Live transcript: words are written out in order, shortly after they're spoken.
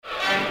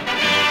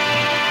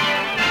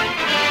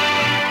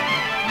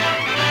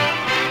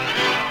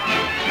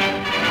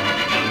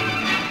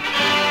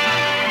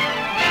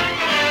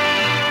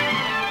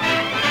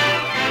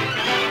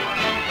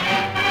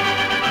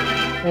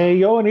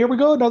radio, and here we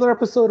go. Another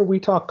episode of We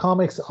Talk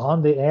Comics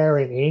on the air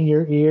and in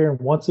your ear. And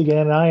once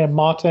again, I am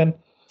Martin,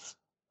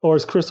 or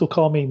as Chris will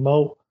call me,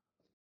 Mo.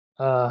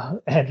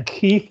 And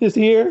Keith is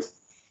here,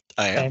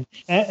 I am.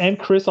 and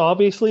Chris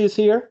obviously is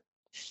here.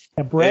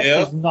 And Brett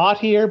Yeah. is not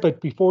here,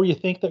 but before you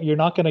think that you're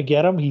not going to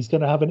get him, he's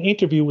going to have an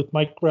interview with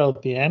Mike Grell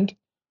at the end.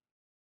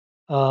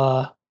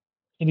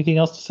 Anything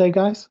else to say,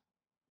 guys?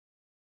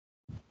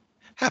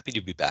 Happy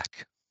to be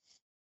back.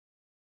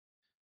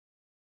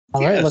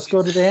 All right, let's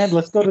go to the end.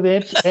 Let's go to the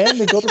end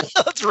and go to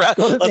let's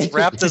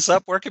wrap this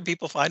up. Where can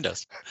people find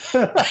us?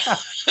 That's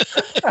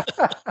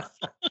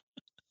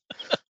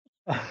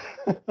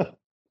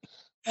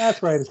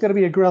right. It's going to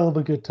be a Grell of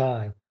a good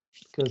time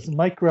because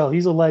Mike Grell,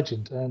 he's a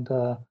legend. And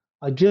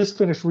I just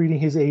finished reading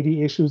his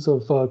 80 issues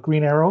of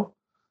Green Arrow.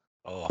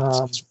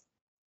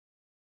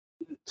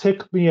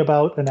 Took me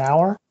about an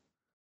hour.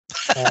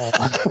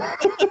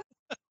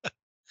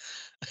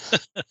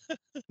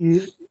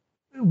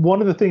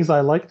 One of the things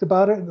I liked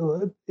about it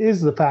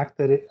is the fact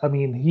that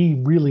he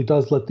really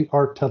does let the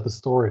art tell the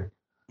story.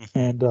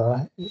 And,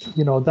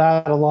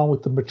 that along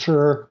with the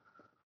mature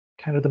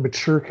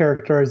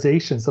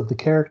characterizations of the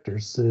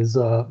characters is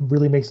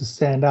really makes it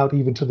stand out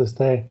even to this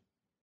day.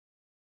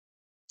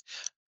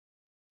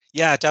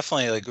 Yeah,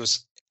 definitely. Like it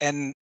was,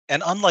 and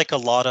unlike a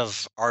lot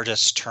of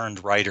artists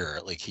turned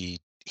writer, like he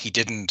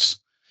didn't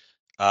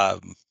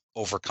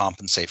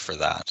overcompensate for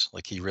that.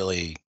 Like he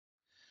really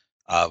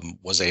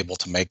was able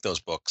to make those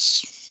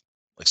books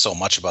like so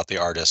much about the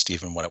artist,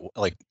 even though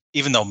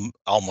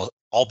almost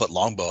all but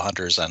Longbow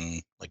Hunters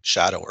and like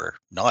Shadow are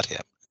not him.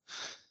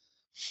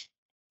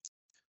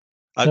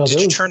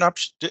 Did you turn up?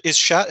 Is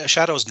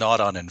Shadow's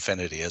not on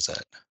Infinity? Is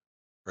it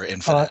or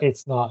Infinite?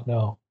 It's not.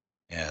 No.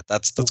 Yeah,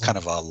 that's kind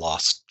of a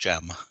lost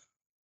gem.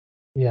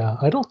 Yeah,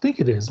 I don't think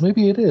it is.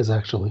 Maybe it is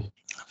actually.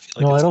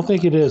 I don't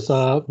think it is.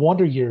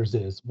 Wonder Years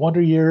is.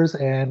 Wonder Years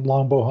and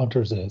Longbow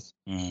Hunters is.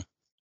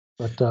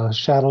 But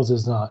Shadows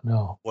is not.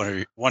 No.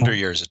 Wonder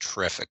Years is a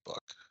terrific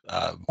book.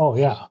 Oh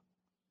yeah.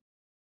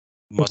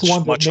 It's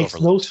one that makes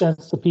no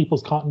sense to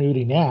people's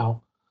continuity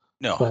now.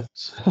 No. But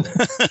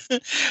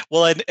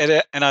well,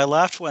 and I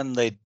laughed when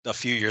a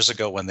few years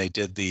ago when they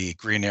did the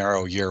Green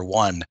Arrow Year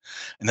One,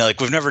 and they're like,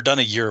 we've never done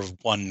a Year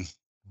One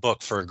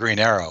book for Green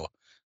Arrow.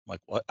 I'm like,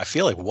 what? I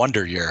feel like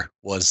Wonder Year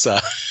was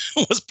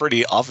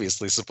pretty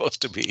obviously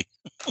supposed to be.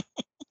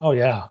 Oh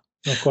yeah,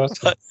 no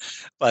question.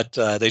 But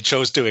they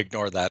chose to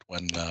ignore that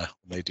when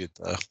they did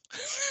the.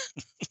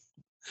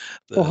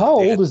 Well, how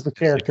old is the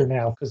character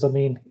now? Because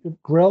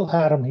Grell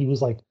had him. He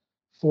was like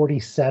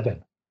 47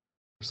 or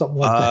something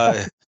like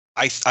that.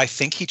 I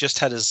think he just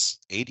had his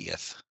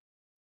 80th.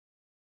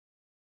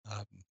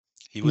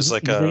 He was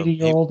like he's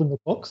 80-year-old in the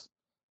books.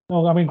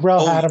 No,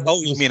 Grell had him.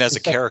 Oh, you mean as a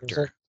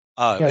character?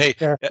 Hey,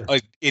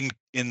 in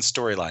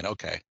storyline,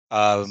 okay.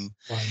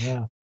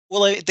 Yeah.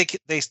 Well,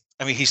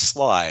 he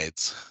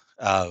slides.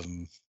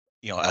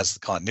 As the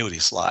continuity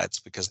slides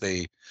because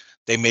they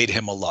made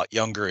him a lot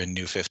younger in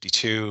New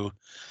 52.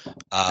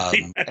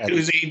 He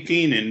was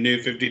 18 in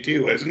New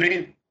 52, wasn't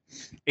he?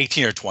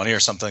 18 or 20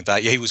 or something like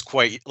that. Yeah, he was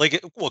quite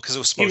because it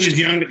was supposed to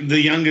be the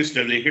youngest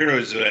of the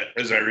heroes,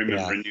 as I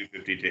remember, in New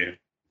 52.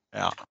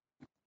 Yeah,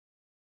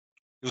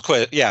 it was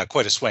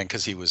quite a swing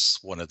because he was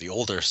one of the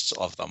oldest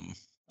of them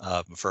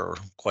for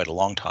quite a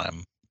long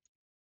time.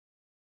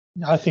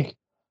 I think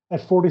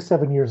at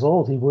 47 years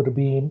old, he would have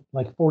been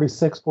like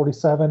 46,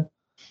 47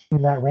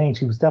 in that range.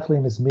 He was definitely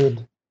in his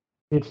mid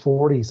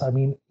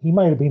 40s. He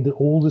might have been the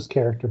oldest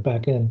character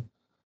back in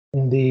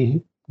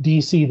the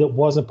DC that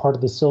wasn't part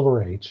of the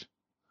Silver Age.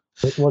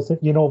 It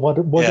wasn't,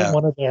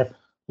 one of their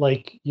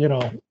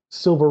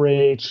Silver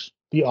Age,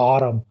 the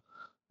Autumn,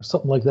 or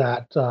something like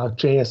that,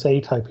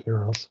 JSA type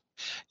heroes.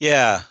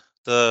 Yeah,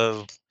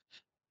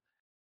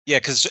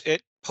 because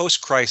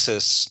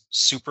post-Crisis,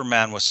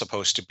 Superman was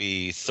supposed to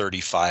be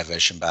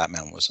 35-ish and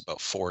Batman was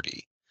about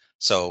 40.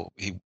 So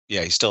he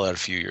still had a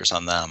few years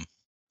on them.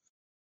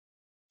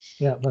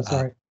 Yeah, that's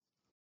right.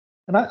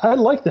 And I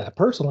like that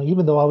personally,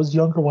 even though I was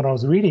younger when I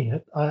was reading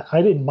it.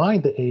 I didn't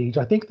mind the age.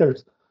 I think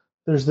there's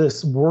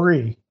this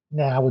worry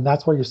now, and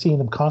that's why you're seeing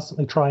them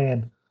constantly try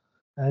and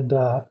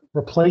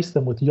replace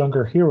them with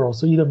younger heroes.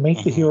 So either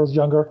make the heroes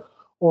younger,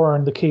 or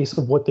in the case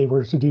of what they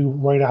were to do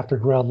right after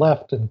Grell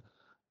left, and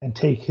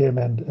take him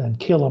and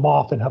kill him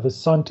off and have his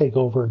son take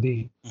over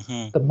the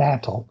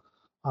mantle.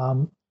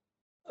 I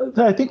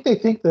think they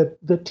think that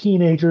the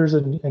teenagers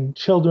and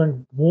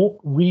children won't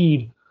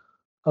read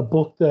a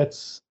book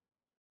that's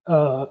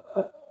of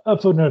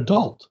an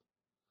adult.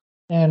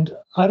 And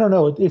I don't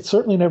know, it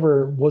certainly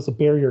never was a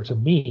barrier to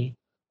me.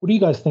 What do you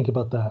guys think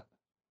about that?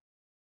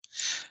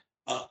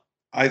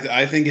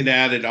 I think it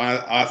added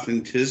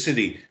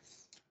authenticity.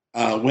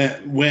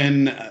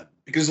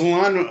 Because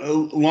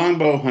the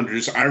Longbow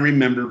Hunters, I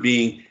remember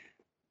being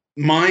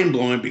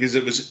mind-blowing because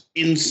it was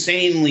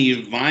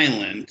insanely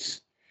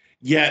violent,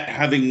 yet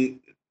having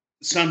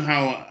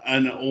somehow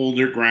an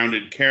older,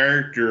 grounded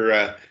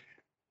character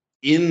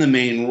in the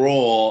main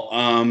role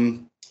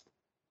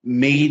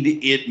made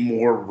it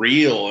more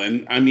real.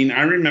 And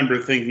I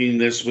remember thinking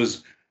this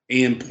was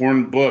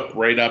important book,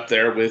 right up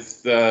there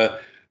with the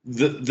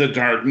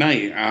Dark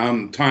Knight.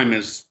 Time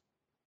has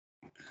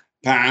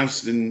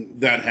passed, and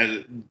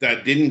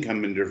that didn't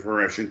come into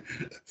fruition,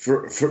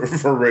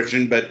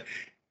 but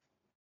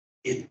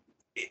it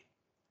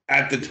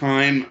at the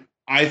time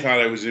I thought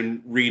I was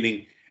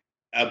reading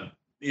a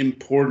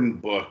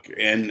important book,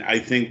 and I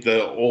think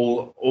the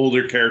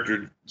older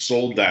character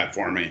sold that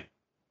for me.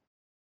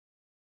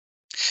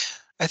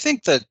 I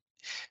think that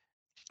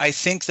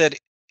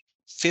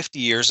 50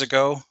 years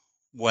ago,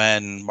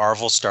 when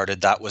Marvel started,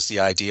 that was the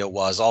idea,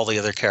 was all the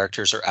other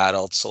characters are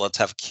adults, so let's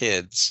have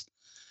kids.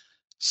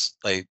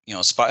 Like,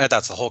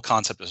 that's the whole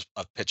concept of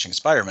pitching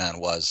Spider-Man,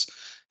 was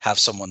have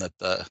someone that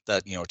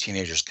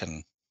teenagers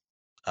can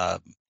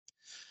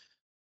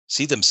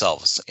see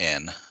themselves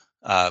in.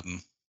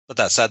 But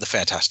that said, the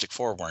Fantastic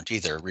Four weren't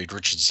either. Reed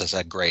Richards has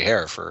had gray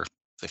hair for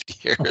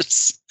 50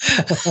 years.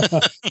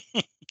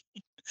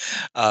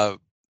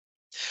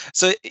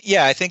 So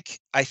yeah, I think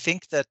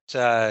that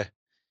I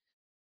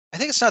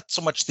think it's not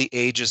so much the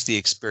age as the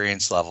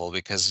experience level,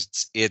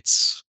 because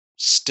it's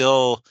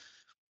still.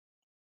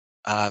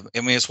 I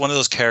mean, it's one of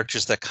those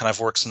characters that kind of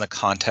works in the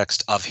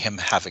context of him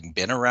having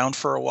been around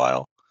for a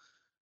while,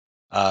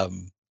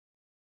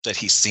 that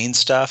he's seen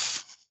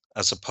stuff,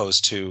 as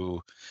opposed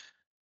to.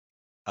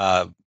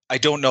 I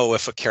don't know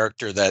if a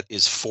character that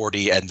is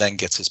 40 and then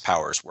gets his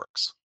powers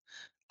works.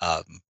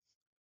 But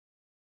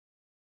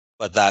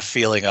that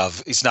feeling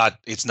of it's not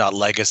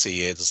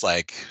legacy, it's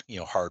like,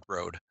 hard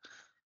road.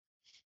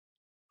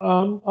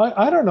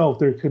 I don't know if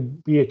there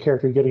could be a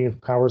character getting his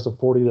powers of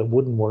 40 that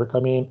wouldn't work. I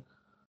mean,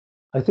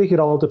 I think it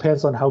all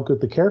depends on how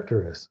good the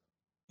character is.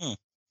 How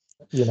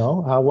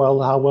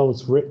well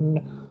it's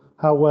written,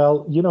 how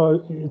well,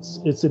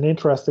 it's an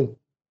interesting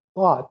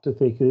thought to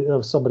think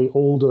of somebody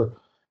older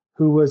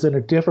who was in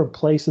a different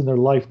place in their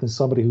life than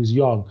somebody who's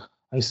young.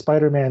 I mean,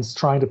 Spider-Man's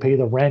trying to pay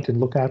the rent and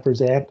look after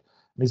his aunt,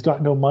 and he's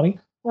got no money.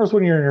 Whereas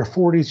when you're in your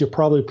 40s, you're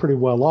probably pretty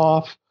well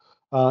off.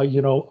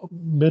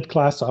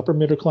 Mid-class to upper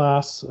middle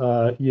class.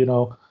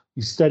 You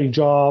steady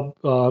job.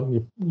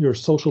 Your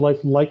social life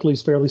likely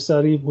is fairly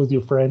steady with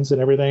your friends and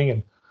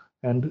everything,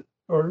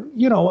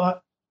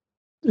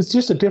 it's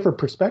just a different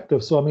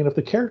perspective. So I mean, if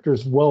the character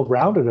is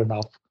well-rounded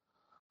enough,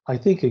 I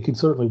think it can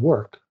certainly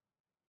work.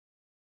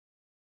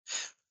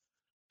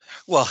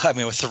 Well, I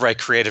mean, with the right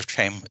creative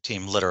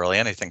team, literally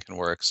anything can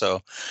work.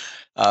 So,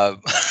 yeah,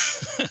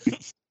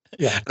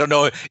 I don't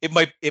know. It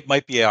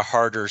might be a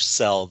harder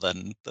sell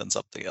than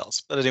something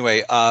else. But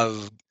anyway,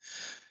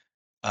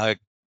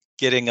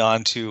 getting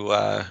on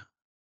to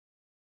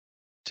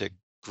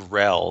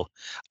Grell,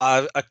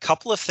 a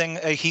couple of things.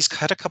 He's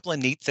had a couple of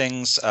neat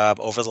things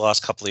over the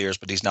last couple of years,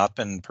 but he's not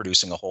been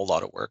producing a whole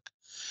lot of work.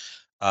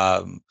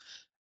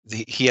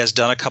 He has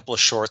done a couple of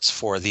shorts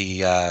for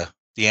the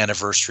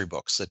anniversary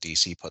books that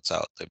DC puts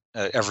out.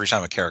 Every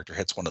time a character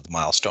hits one of the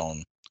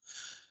milestone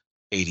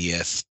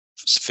 80th,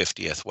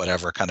 50th,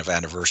 whatever kind of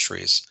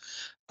anniversaries.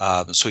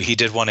 So he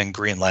did one in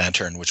Green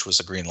Lantern, which was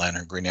a Green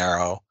Lantern, Green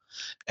Arrow,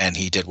 and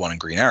he did one in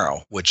Green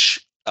Arrow,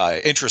 which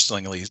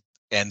interestingly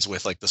ends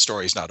with like the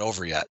story's not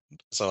over yet.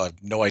 So I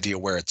have no idea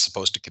where it's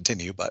supposed to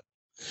continue, but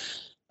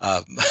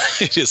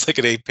it is like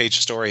an 8-page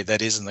story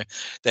that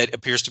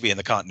appears to be in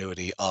the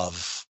continuity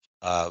of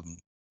the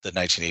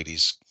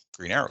 1980s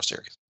Green Arrow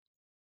series.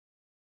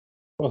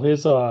 Well,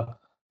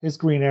 his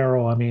Green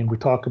Arrow, I mean, we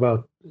talk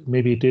about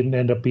maybe it didn't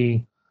end up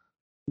being,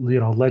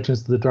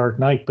 Legends of the Dark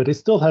Knight, but it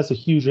still has a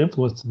huge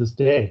influence to this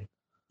day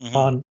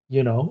on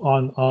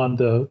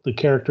the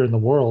character in the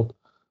world.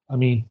 I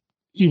mean,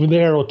 even the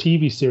Arrow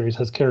TV series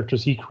has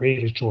characters he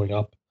created showing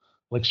up,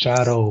 like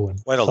Shadow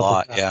and quite a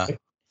lot, like yeah. Right?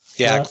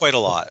 Yeah, quite a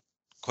lot.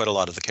 Quite a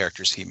lot of the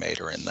characters he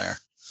made are in there.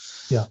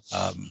 Yeah.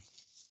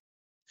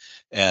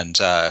 And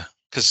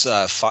because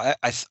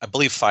I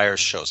believe Fires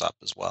shows up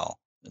as well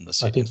in the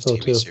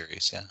TV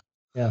series.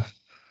 Yeah.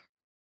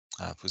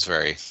 Yeah.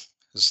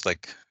 Who's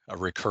like a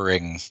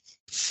recurring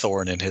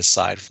thorn in his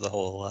side for the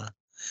whole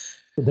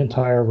for the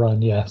entire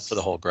run, yes. For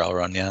the whole Grell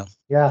run, yeah.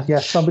 Yeah,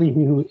 somebody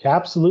who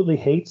absolutely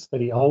hates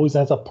that he always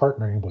ends up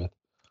partnering with.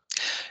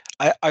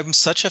 I'm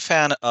such a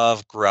fan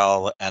of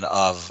Grell and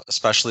of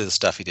especially the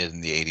stuff he did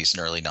in the 80s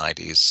and early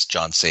 90s,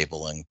 John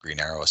Sable and Green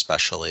Arrow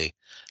especially.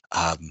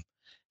 And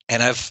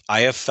I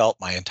have felt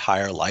my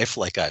entire life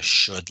like I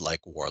should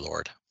like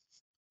Warlord.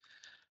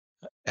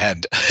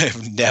 And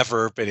I've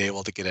never been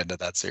able to get into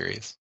that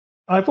series.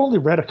 I've only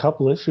read a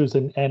couple issues,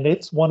 and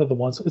it's one of the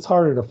ones, it's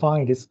harder to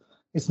find. It's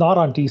not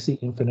on DC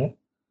Infinite,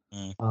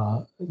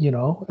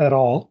 at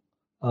all.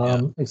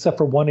 Except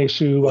for one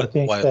issue, I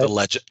think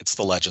it's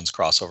the Legends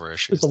crossover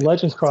issue. It's the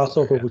Legends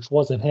crossover, which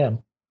wasn't him.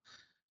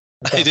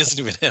 It isn't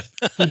even him.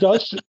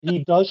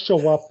 He does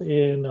show up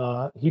in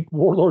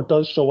Warlord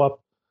does show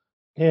up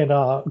in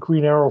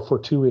Green Arrow for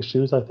 2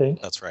 issues, I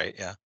think. That's right,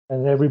 yeah.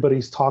 And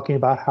everybody's talking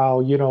about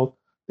how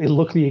they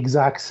look the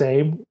exact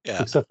same,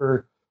 except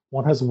for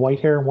one has white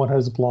hair and one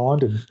has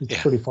blonde, and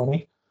it's pretty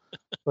funny.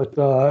 But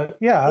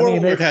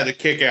Warlord had a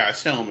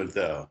kick-ass helmet,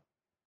 though.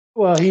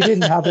 Well, he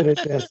didn't have it at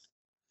this.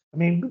 I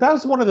mean, that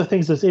was one of the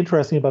things that's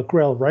interesting about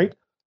Grell, right?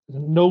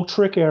 no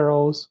trick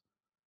arrows,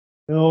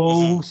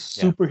 no Yeah.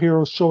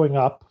 superheroes showing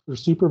up or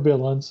super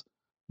villains.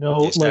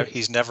 No,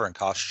 He's never in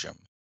costume.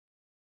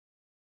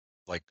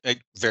 Like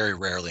very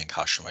rarely in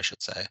costume, I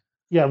should say.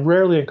 yeah,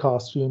 rarely in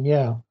costume.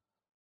 Yeah,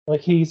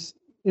 like it's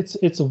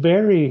a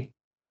very,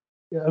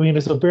 I mean,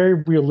 it's a very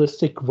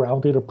realistic,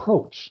 grounded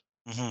approach.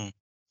 Hmm.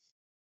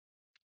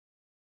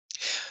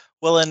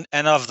 Well,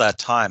 and of that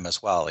time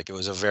as well, like it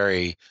was a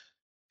very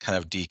kind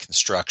of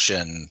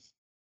deconstruction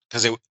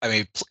because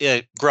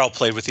Grell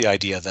played with the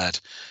idea that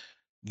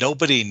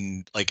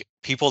nobody, like,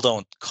 people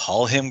don't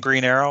call him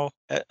Green Arrow.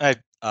 I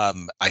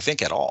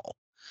think at all,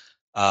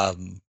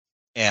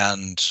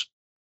 and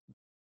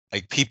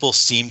like people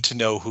seem to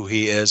know who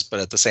he is, but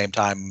at the same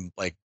time,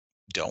 like,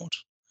 don't.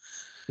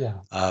 Yeah,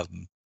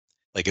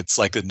 Like it's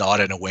like a nod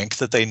and a wink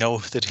that they know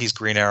that he's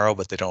Green Arrow,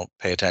 but they don't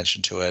pay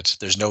attention to it.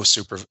 There's no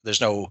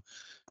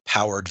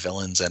powered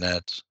villains in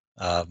it.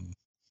 Yeah,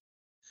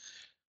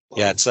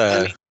 it's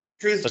I mean,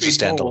 truth such a be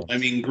told, standalone. I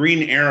mean,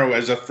 Green Arrow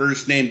as a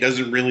first name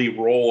doesn't really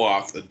roll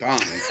off the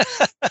tongue.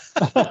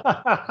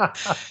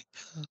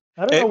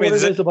 I don't know what it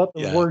is about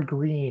the Yeah. word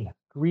green.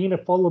 Green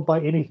followed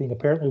by anything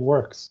apparently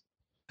works.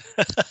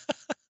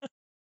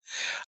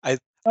 I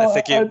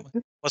think it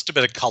must have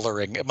been a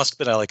coloring. It must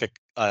have been like a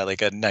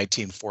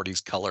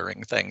 1940s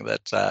coloring thing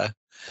that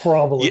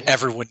probably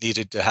everyone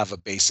needed to have a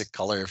basic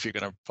color if you're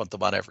going to put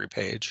them on every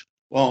page.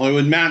 Well, it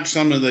would match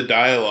some of the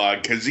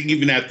dialogue because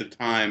even at the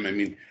time, I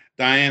mean,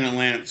 Diana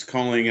Lance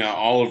calling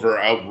Oliver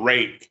a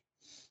rake,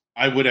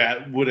 I would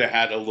have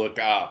had to look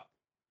up.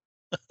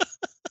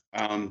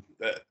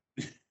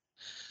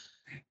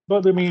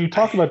 But I mean, you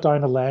talk about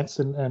Dinah Lance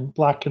and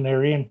Black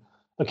Canary, and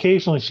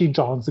occasionally she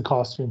dons the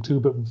costume too,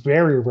 but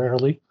very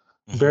rarely.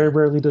 Very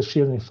rarely does she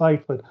have any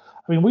fight. But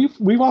I mean,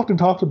 we've often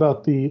talked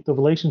about the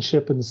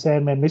relationship in the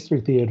Sandman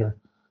Mystery Theater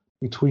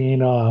between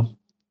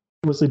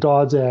Wesley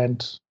Dodds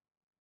and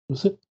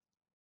was it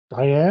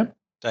Diane?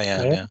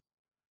 Diane,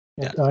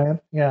 yeah. Diane,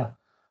 yeah.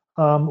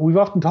 We've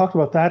often talked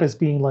about that as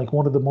being like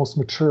one of the most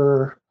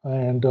mature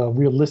and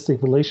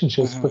realistic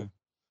relationships, but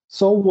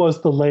so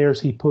was the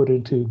layers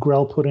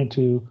Grell put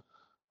into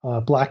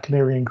Black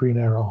Canary and Green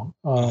Arrow,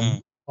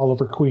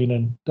 Oliver Queen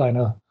and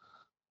Dinah,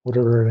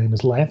 whatever her name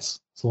is, Lance.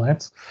 It's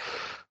Lance.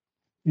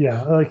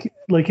 Yeah,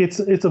 like it's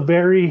a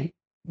very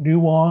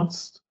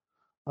nuanced,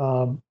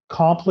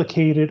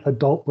 complicated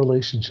adult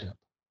relationship.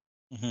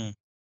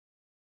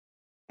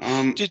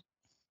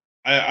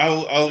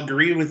 I'll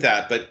agree with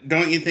that, but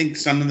don't you think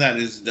some of that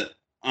is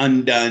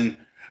undone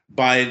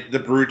by the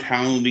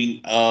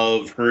brutality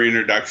of her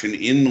introduction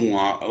in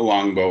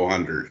Longbow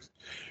Hunters?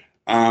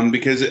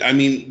 Because I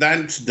mean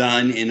that's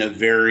done in a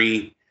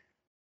very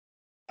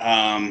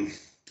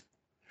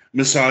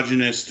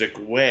misogynistic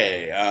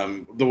way.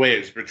 The way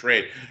it's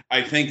portrayed,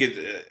 I think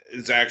it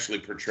is actually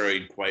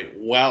portrayed quite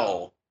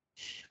well.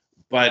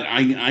 But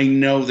I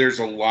know there's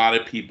a lot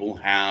of people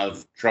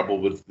have trouble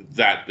with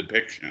that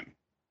depiction.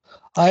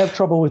 I have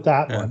trouble with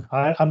that one.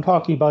 I'm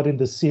talking about in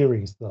the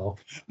series, though.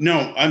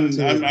 No, I'm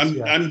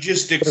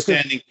just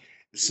extending.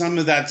 Some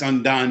of that's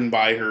undone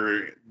by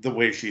her, the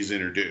way she's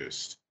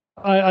introduced.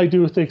 I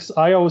do think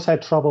I always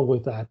had trouble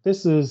with that.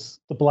 This is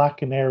the Black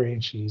Canary,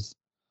 and she's,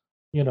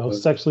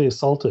 sexually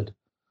assaulted,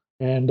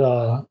 and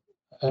I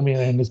mean,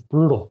 and it's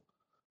brutal.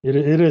 It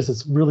is.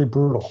 It's really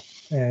brutal,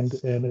 and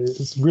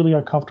it's really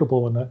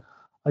uncomfortable. And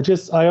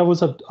I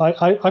always have.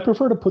 I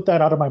prefer to put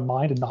that out of my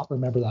mind and not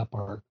remember that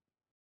part.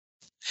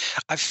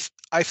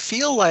 I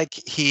feel like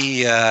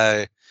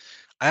I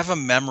have a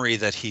memory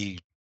that he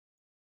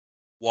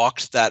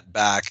walked that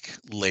back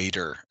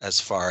later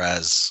as far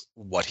as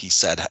what he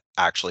said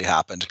actually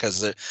happened because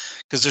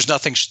there's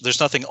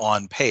nothing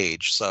on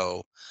page.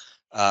 So,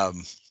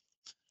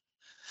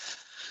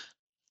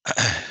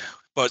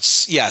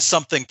 but yeah,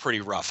 something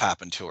pretty rough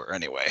happened to her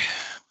anyway.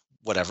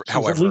 Whatever, She's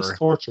however, at least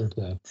tortured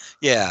then.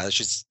 Yeah,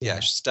 she's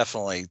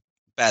definitely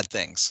bad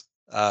things.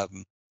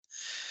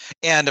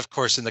 And of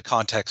course, in the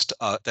context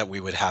that we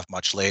would have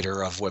much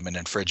later of Women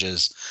in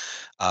Fridges,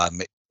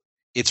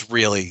 it's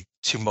really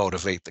to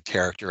motivate the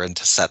character and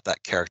to set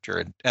that character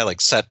and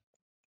like set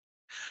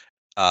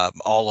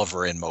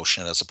Oliver in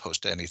motion as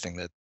opposed to anything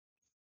that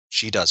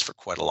she does for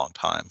quite a long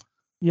time.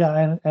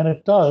 Yeah, and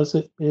it does.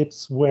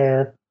 It's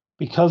where,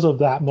 because of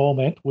that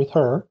moment with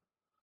her,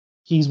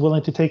 he's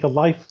willing to take a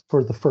life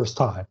for the first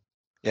time.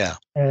 Yeah.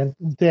 And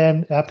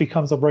then that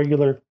becomes a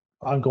regular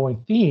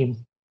ongoing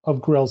theme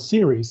of Grell's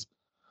series.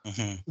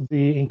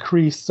 The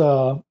increased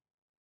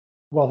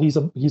he's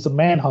a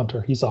man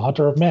hunter. He's a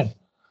hunter of men.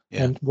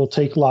 Yeah. And will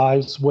take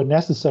lives when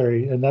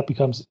necessary. And that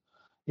becomes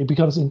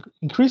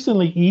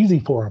increasingly easy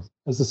for him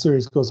as the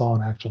series goes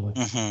on, actually.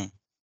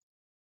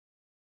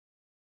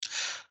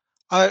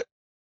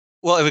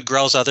 Well,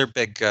 Grell's other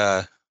big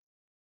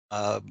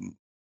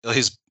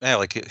his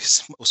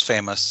most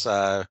famous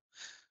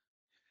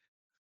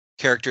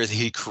character that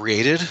he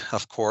created,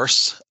 of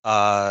course,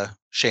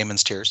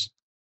 Shaman's Tears.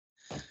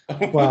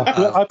 Well,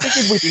 I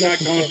figured you're not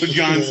going with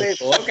John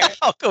Sable. Okay,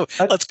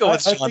 let's go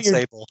with John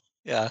Sable.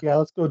 Yeah,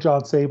 let's go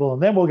John Sable,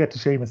 and then we'll get to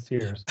Shaman's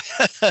Tears.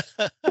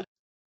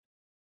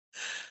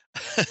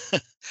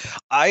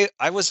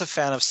 I was a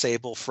fan of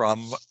Sable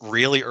from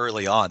really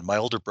early on. My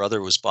older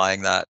brother was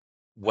buying that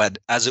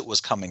as it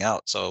was coming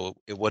out, so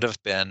it would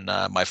have been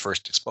my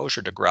first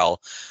exposure to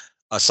Grell,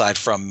 aside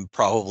from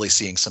probably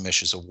seeing some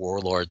issues of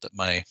Warlord that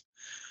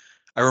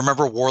I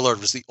remember Warlord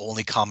was the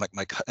only comic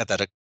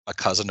that a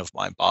cousin of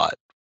mine bought.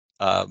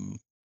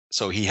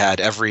 So he had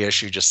every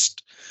issue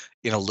just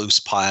in a loose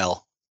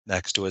pile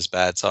next to his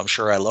bed. So I'm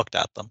sure I looked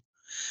at them.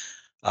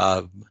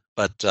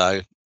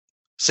 But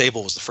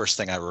Sable was the first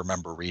thing I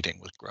remember reading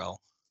with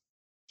Grell.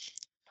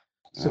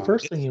 It's the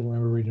first thing you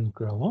remember reading with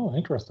Grell. Oh,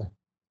 interesting.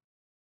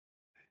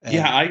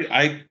 Yeah,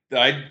 I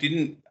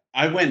didn't.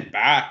 I went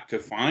back to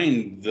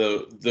find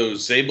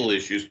those Sable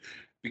issues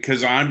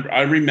because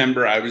I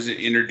remember I was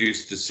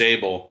introduced to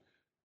Sable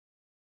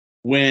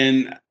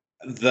when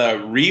the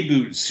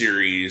reboot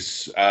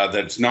series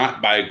that's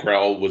not by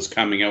Grell was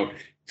coming out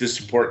to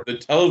support the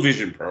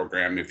television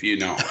program, if you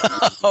know.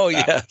 Oh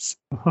yes.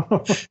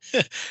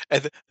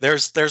 And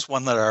there's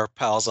one that our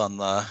pals on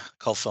the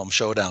Cult Film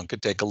Showdown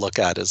could take a look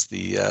at, is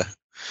the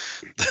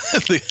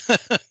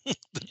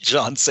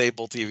John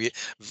Sable TV.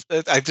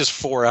 I just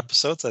 4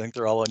 episodes. I think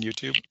they're all on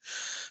YouTube.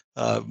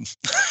 Well,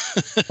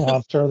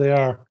 I'm sure they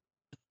are.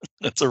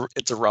 It's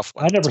a rough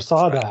one. I never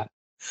saw that.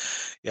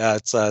 Yeah,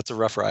 it's a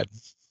rough ride.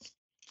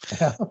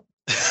 Yeah.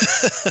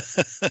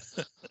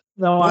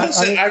 No,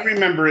 I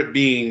remember it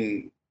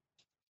being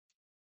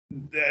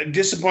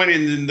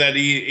disappointing in that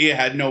he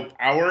had no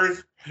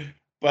powers,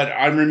 but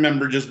I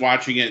remember just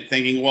watching it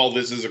thinking, well,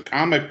 this is a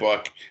comic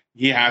book.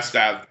 He has to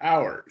have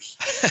powers.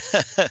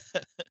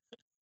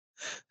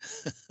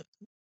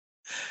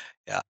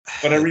 Yeah.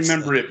 But I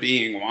remember it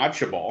being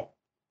watchable.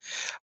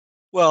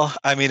 Well,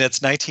 I mean,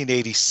 it's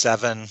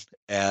 1987,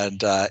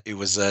 and it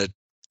was a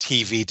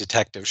TV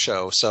detective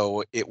show,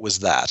 so it was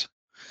that.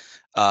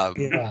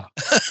 Yeah.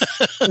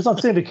 It was on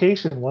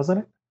syndication, wasn't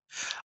it?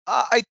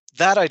 I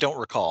don't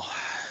recall.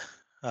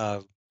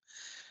 I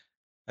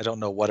don't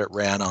know what it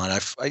ran on.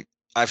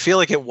 I feel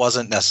like it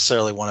wasn't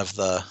necessarily one of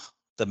the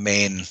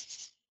main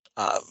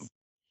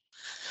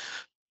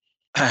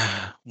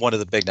one of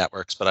the big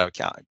networks, but I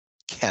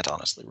can't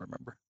honestly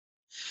remember.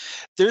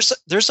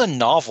 There's a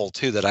novel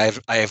too that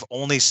I have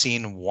only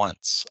seen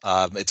once.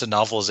 It's a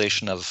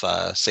novelization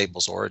of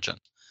Sable's origin.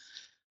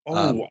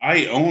 Oh,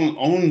 I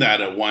own that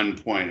at one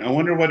point. I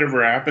wonder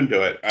whatever happened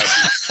to it.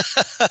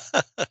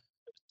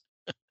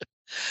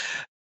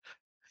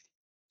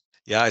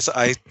 Yeah,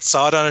 I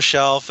saw it on a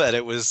shelf, and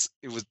it was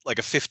like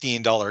a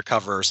 $15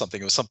 cover or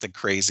something. It was something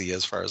crazy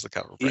as far as the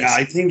cover price. Yeah,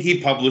 I think he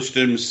published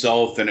it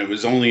himself, and it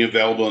was only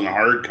available in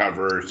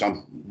hardcover or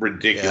something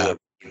ridiculous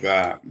like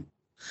that.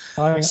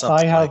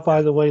 I have,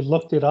 by the way,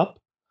 looked it up.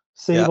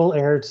 Sable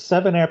aired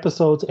 7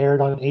 episodes,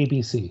 aired on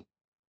ABC.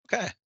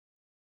 Okay.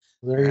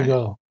 There you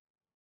go.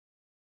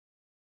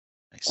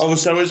 Nice. Oh,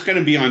 so it's going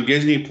to be on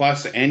Disney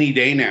Plus any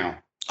day now.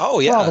 Oh,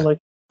 yeah.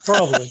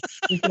 Probably.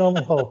 You can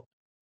only hope.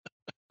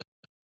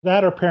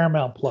 That or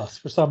Paramount Plus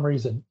for some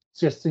reason. It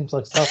just seems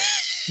like stuff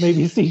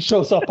maybe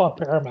shows up on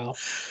Paramount.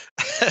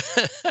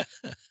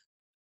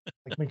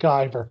 Like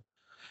MacGyver.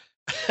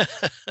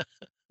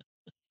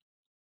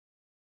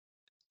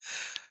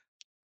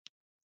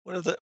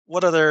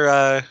 What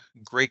other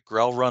great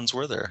Grell runs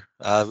were there?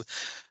 Well,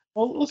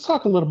 let's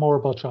talk a little more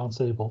about John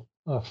Sable,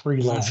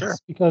 freelance, sure.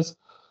 Because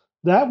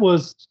that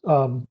was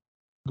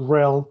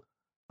Grell.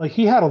 Like,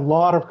 he had a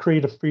lot of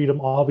creative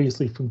freedom,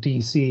 obviously, from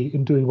DC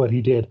in doing what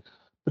he did,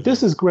 but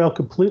this is Grell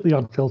completely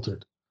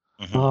unfiltered.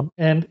 Mm-hmm.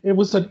 And it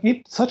was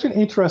such an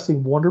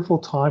interesting, wonderful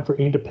time for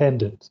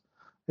independent.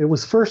 It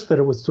was first that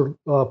it was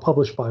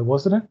published by,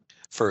 wasn't it?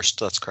 First,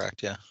 that's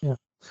correct. Yeah. Yeah.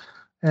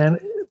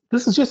 And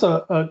this is just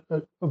a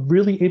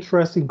really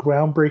interesting,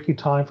 groundbreaking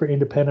time for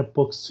independent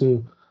books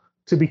to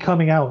be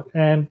coming out.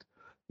 And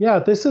yeah,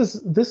 this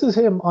is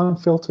him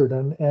unfiltered.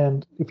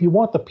 And if you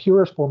want the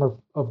purest form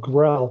of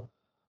Grell,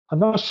 I'm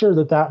not sure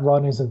that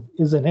run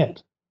isn't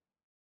it.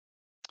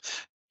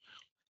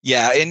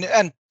 Yeah,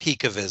 and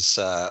peak of his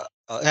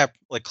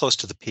like close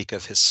to the peak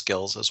of his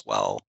skills as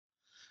well.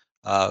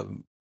 I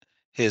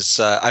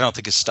don't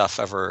think his stuff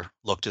ever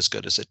looked as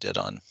good as it did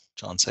on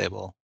John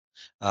Sable.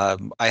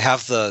 I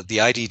have the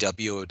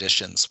IDW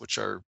editions, which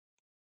are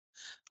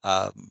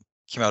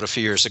came out a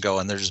few years ago,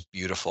 and they're just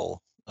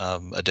beautiful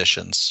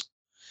editions.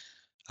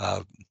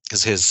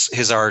 Because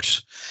his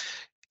art,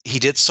 he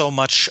did so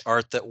much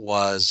art that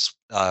was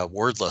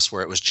wordless,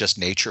 where it was just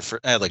nature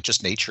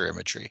just nature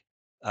imagery.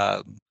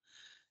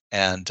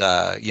 And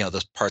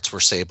the parts where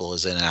Sable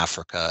is in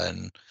Africa,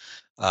 and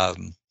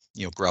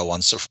Grell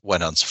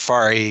went on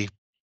safari.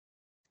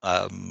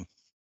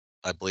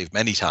 I believe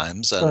many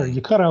times. Sorry,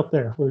 you cut out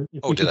there. If you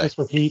could just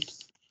repeat.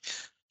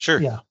 Sure.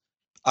 Yeah.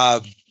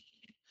 I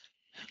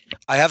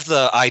have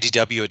the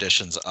IDW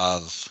editions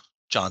of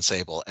John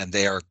Sable, and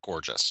they are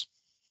gorgeous.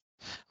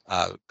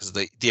 Because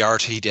the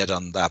art he did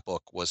on that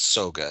book was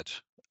so good,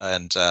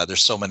 and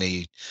there's so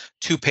many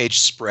 2-page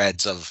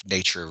spreads of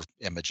nature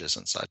images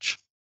and such.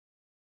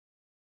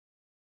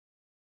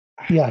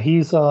 Yeah,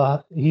 he's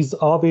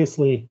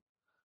obviously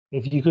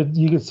If you could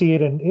see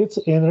it, and it's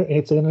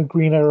in a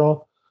Green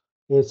Arrow,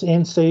 it's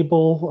in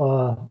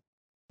Sable,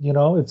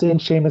 it's in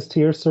Seamus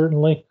Tier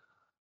certainly.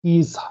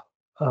 He's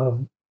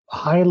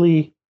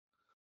highly,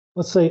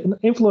 let's say,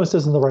 influence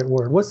isn't the right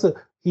word.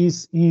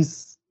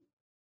 He's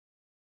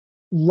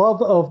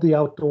love of the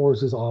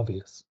outdoors is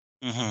obvious.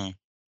 Mm-hmm.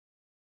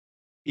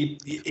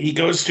 He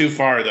goes too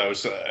far though.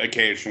 So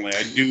occasionally,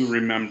 I do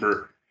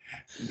remember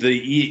the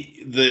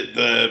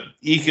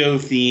eco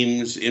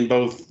themes in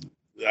both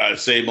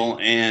Sable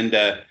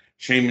and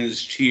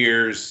Shaman's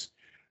Tears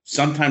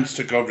sometimes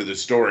took over the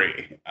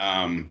story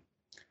a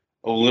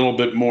little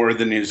bit more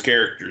than his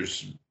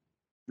characters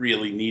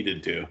really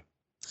needed to.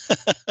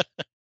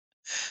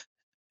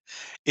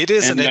 It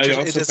is, and I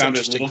also it is found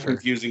it a little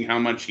confusing how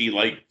much he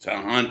liked to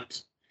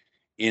hunt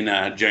in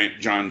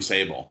John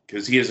Sable,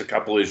 because he has a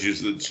couple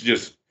issues that's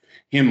just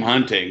him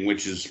hunting,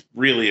 which is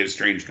really a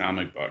strange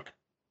comic book.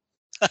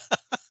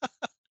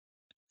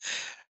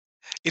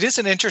 It is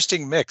an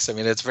interesting mix. I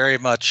mean, it's very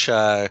much.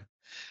 I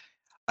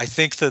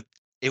think that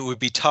it would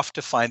be tough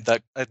to find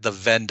the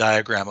Venn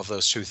diagram of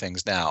those two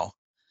things now.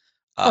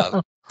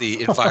 The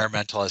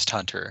environmentalist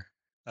hunter,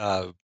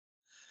 but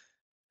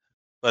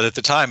at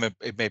the time,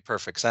 it made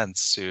perfect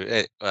sense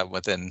to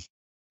within,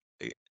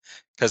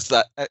 because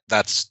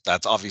that's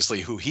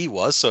obviously who he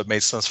was. So it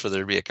made sense for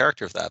there to be a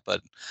character of that.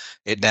 But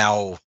it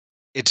now,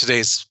 in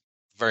today's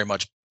very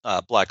much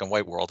black and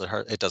white world,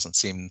 it doesn't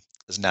seem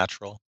as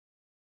natural.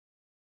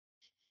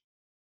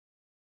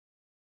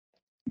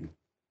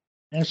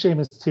 And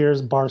Seamus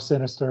Tears, Bar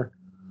Sinister.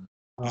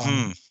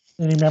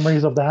 Any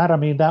memories of that? I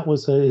mean, that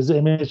was his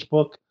Image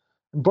book.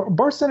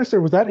 Bar Sinister,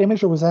 was that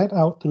Image, or was that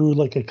out through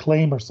like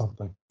Acclaim or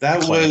something?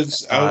 That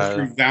was out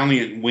through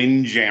Valiant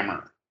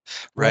Windjammer.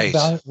 Right.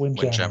 Valiant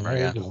Windjammer,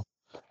 yeah. You go.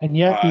 And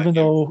yet, even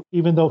though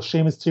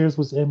Seamus Tears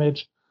was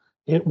Image,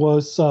 it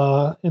was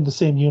in the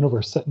same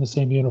universe, set in the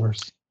same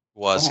universe.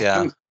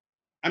 Yeah.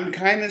 I'm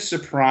kind of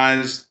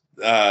surprised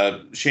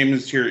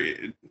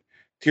Seamus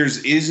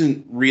Tears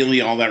isn't really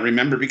all that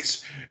remembered,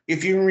 because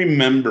if you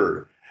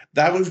remember,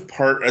 that was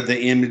part of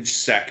the Image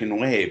second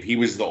wave. He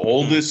was the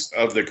oldest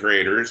of the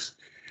creators.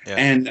 Yeah.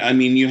 And I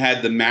mean, you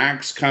had the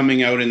Max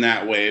coming out in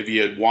that wave.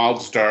 You had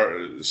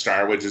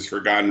Wildstar, which is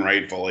forgotten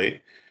rightfully.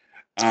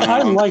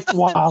 I liked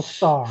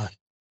Wildstar.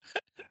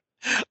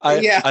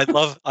 I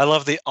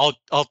love the.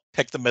 I'll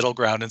pick the middle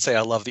ground and say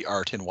I love the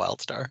art in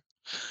Wildstar.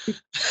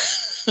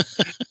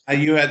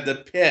 You had the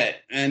Pit,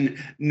 and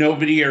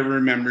nobody ever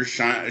remembers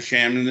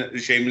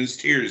Shaman's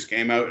Tears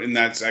came out in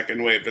that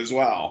second wave as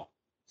well.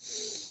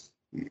 It's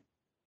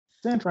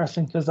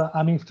interesting because,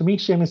 I mean, to me,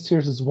 Shaman's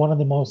Tears is one of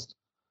the most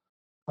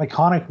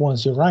iconic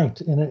ones. You're right.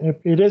 And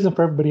it isn't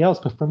for everybody else,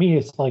 but for me,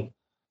 it's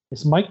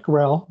Mike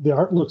Grell. The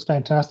art looks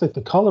fantastic.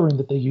 The coloring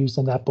that they used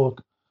in that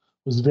book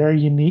was very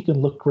unique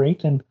and looked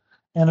great. And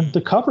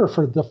the cover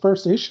for the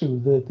first issue,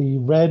 the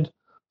red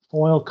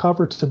foil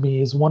cover, to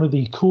me is one of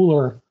the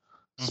cooler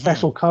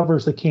special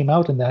covers that came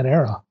out in that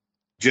era.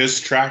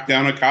 Just tracked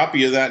down a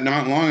copy of that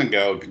not long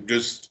ago,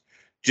 just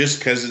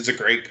because it's a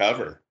great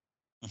cover.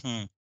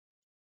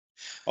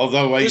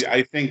 Although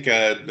I think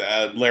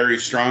Larry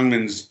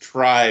Strongman's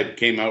Tribe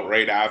came out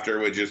right after,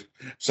 which is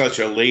such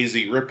a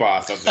lazy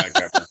ripoff of that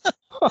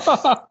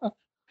cover.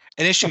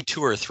 And issue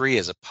 2 or 3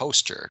 is a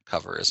poster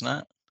cover, isn't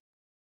it?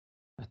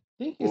 I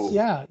think it's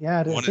yeah.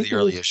 One of the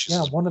early issues.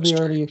 Yeah, one of the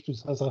early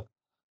issues has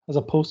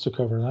a poster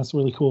cover. That's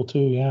really cool too.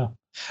 Yeah.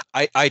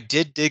 I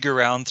did dig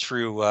around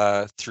through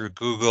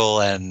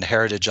Google and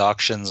Heritage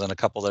Auctions and a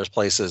couple other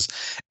places,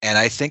 and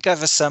I think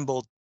I've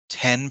assembled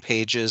 10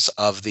 pages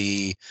of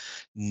the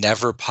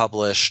never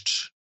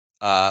published.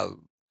 I've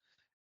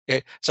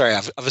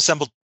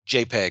assembled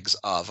JPEGs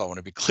of. I want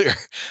to be clear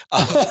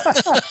of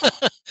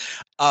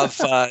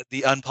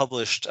the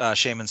unpublished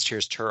Shaman's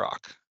Tears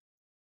Turok.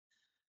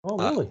 Oh,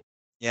 really?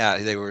 Yeah,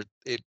 they were.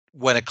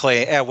 When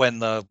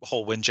the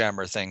whole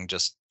Windjammer thing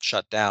just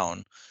shut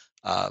down.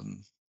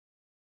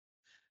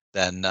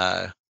 Then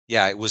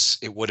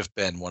it would have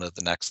been one of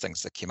the next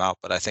things that came out,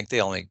 but I think they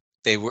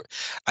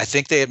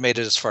had made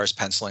it as far as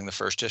penciling the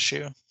first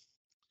issue.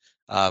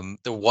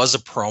 There was a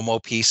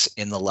promo piece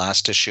in the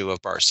last issue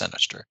of Bar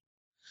Sinister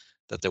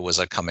that there was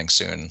a coming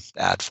soon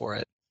ad for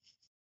it.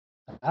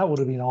 That would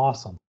have been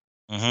awesome.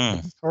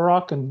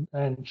 Turok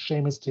and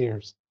Shaman's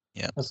Tears.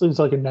 Yeah, that seems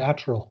like a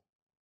natural.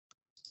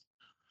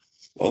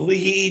 Well,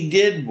 he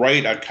did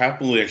write a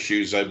couple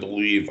issues, I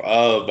believe,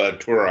 of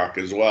Turok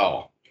as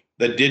well.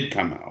 That did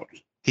come out.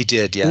 He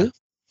did, yeah.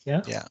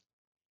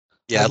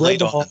 I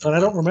late on, but I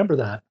don't remember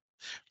that.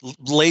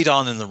 Late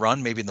on in the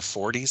run, maybe in the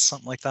 40s,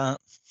 something like that.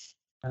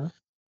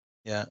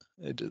 Yeah.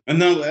 And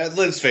no,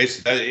 let's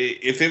face it.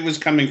 If it was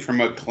coming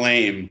from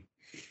Acclaim,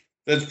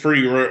 that's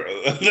pretty.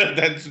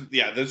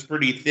 That's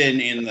pretty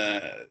thin in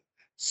the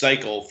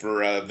cycle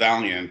for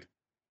Valiant.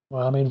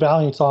 Well, I mean,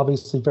 Valiant's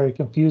obviously very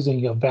confusing.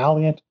 You have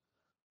Valiant,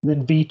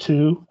 then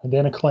V2, and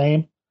then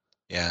Acclaim.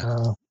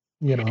 Yeah.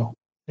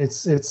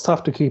 It's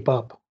tough to keep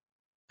up.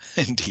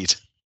 Indeed.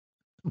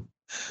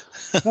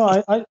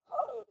 No, I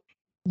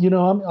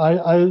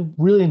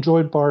really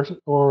enjoyed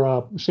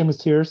Shaman's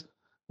Tears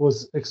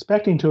was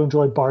expecting to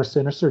enjoy Bar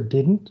Sinister,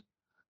 didn't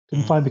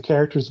find the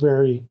characters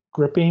very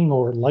gripping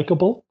or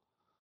likable,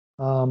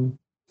 and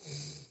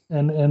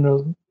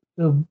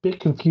a bit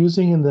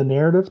confusing in the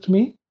narrative to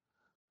me.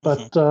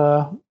 But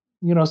so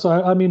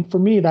I mean, for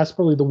me, that's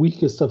probably the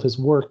weakest of his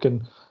work,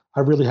 and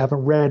I really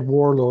haven't read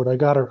Warlord. I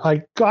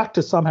got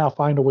to somehow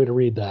find a way to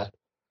read that.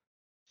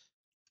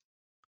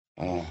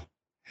 I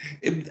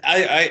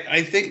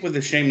think with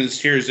the Shaman's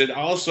Tears, it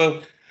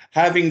also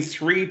having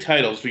 3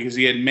 titles, because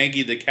he had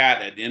Maggie the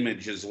Cat at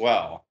Image as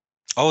well.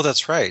 Oh,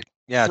 that's right.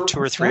 Yeah, 2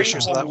 or 3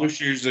 issues of that one.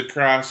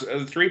 Across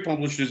 3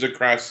 publishers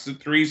across the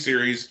 3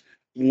 series,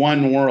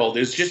 1 world.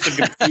 It's just a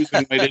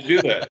confusing way to do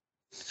that.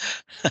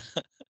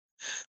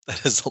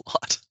 That is a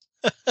lot.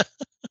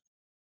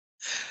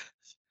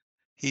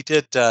 He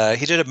did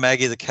a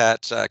Maggie the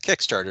Cat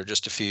Kickstarter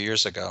just a few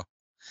years ago.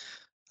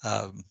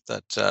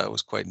 That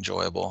was quite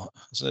enjoyable.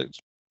 It was a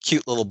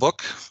cute little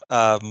book.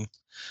 I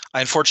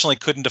unfortunately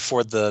couldn't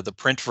afford the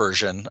print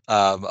version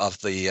of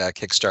the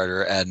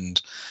Kickstarter,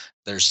 and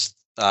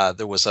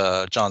there was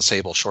a John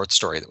Sable short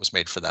story that was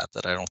made for that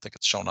I don't think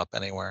it's shown up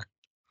anywhere.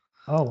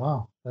 Oh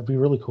wow, that'd be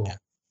really cool.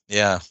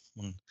 Yeah.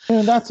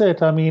 And that's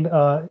it. I mean,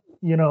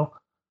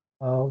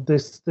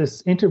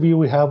 this interview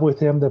we have with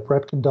him that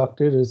Brett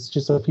conducted is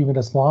just a few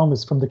minutes long.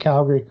 It's from the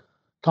Calgary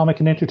Comic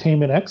and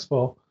Entertainment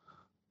Expo,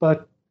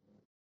 but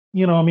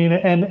I mean,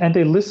 and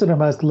they listed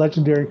him as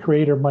legendary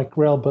creator Mike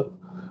Grell. But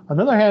on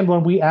the other hand,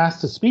 when we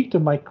asked to speak to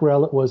Mike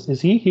Grell, it was, "Is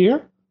he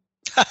here?"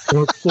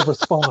 The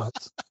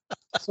response.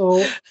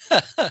 So,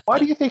 why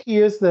do you think he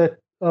is that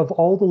of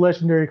all the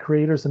legendary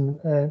creators, and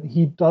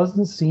he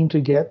doesn't seem to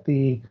get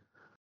the,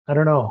 I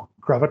don't know,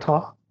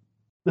 gravitas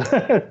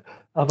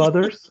of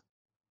others?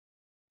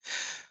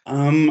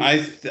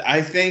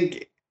 I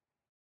think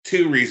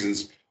 2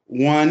 reasons.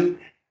 One,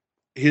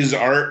 his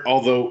art,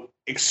 although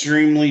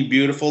extremely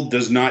beautiful,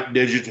 does not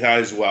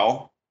digitize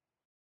well.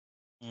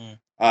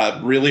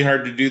 Really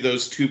hard to do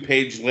those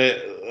 2-page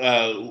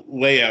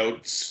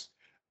layouts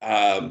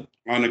on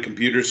a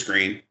computer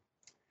screen.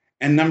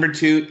 And number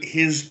 2,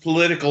 his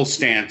political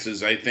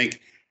stances, I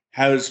think,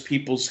 has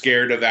people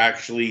scared of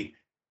actually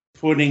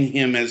putting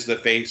him as the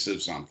face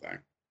of something.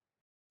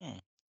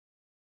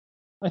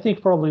 I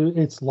think probably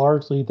it's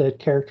largely that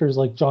characters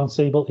like John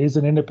Sable is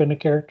an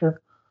independent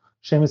character.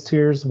 Shaman's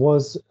Tears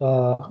was,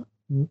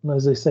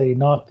 as they say,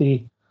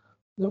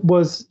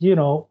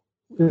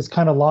 is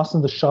kind of lost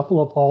in the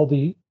shuffle of all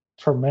the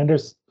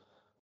tremendous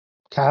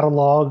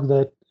catalog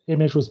that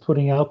Image was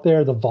putting out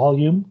there, the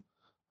volume.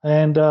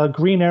 And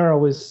Green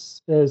Arrow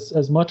is,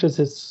 as much as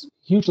it's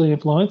hugely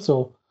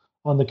influential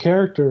on the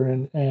character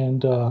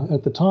and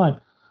at the time,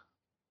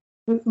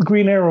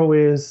 Green Arrow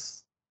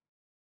is,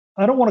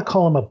 I don't want to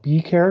call him a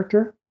B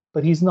character,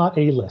 but he's not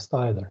A-list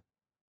either.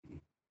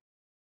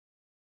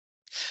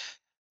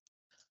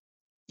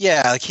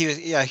 Yeah, like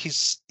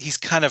he's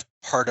kind of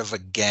part of a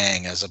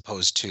gang as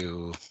opposed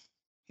to,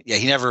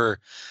 he never,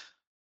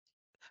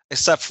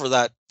 except for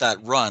that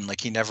run,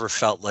 like he never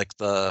felt like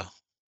the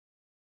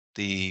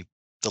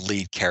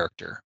lead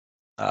character.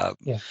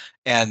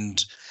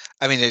 And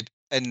I mean it,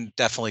 and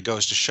definitely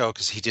goes to show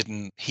because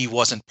he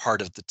wasn't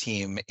part of the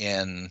team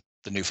in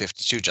the New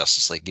 52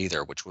 Justice League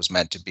either, which was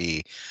meant to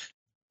be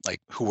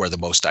like who are the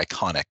most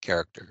iconic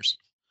characters.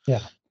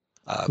 Yeah.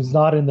 He's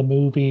not in the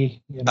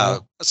movie,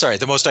 sorry,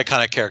 the most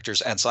iconic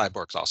characters, and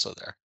Cyborg's also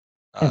there.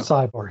 And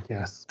Cyborg,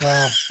 yes.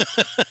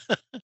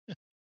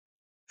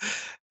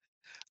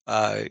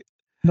 Well,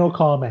 no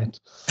comment.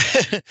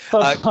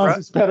 Sometimes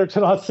it's better to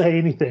not say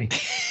anything.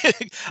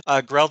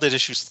 Grell did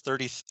issues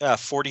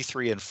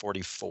 43 and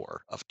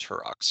 44 of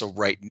Turok, so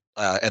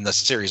and the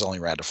series only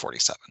ran to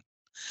 47.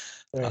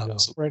 There you go.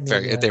 So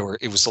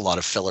it was a lot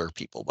of filler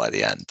people by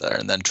the end there,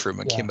 and then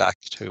Truman came back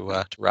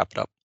to wrap it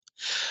up.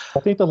 I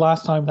think the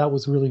last time that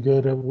was really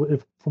good,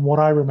 from what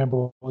I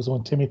remember, was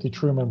when Timothy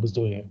Truman was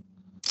doing it.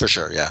 For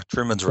sure, yeah.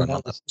 Truman's run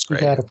on that was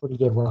great. He had a pretty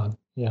good run,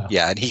 yeah.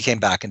 Yeah, and he came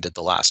back and did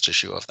the last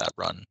issue of that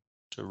run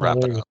to wrap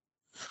it up.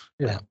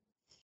 Yeah.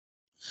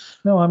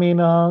 No, I mean,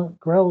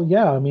 Grell,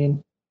 I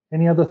mean,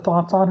 any other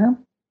thoughts on him?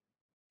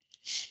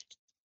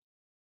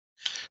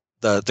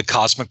 The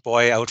Cosmic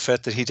Boy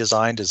outfit that he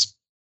designed is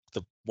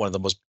one of the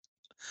most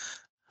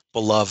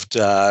beloved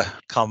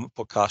comic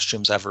book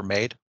costumes ever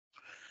made.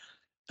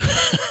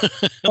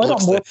 Why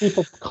don't more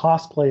people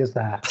cosplay as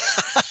that?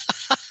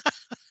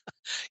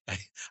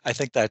 I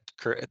think that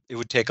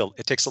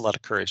it takes a lot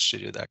of courage to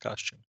do that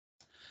costume.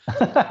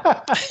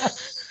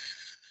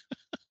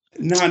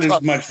 Not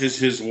as much as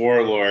his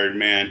Warlord,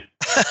 man.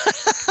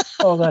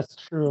 Oh, that's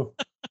true.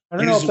 I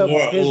don't know if that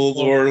was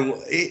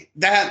his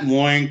that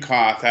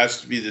loincloth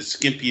has to be the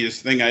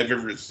skimpiest thing I've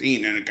ever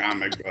seen in a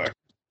comic book.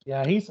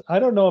 Yeah, I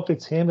don't know if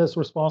it's him that's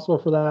responsible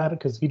for that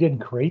because he didn't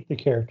create the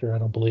character, I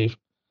don't believe.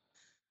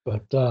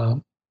 But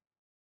I'm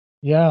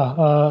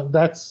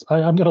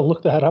going to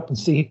look that up and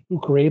see who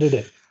created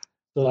it.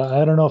 So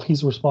I don't know if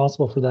he's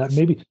responsible for that.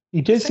 Maybe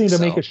he did seem to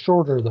make it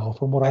shorter, though,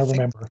 from what I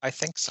remember. I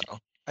think so.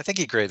 I think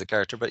he created the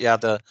character, but yeah,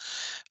 well,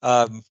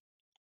 I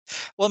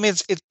mean,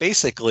 it's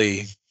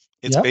basically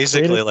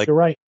like, you're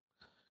right.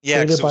 Yeah,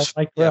 created 'cause it by was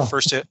Mike Grell.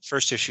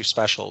 first issue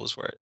special was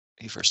where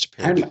he first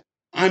appeared.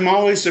 I'm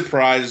always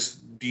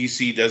surprised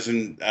DC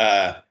doesn't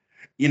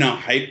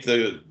hype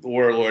the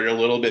Warlord a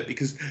little bit,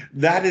 because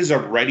that is a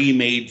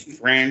ready-made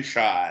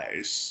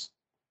franchise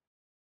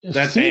It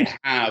that seems, they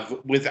have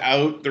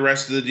without the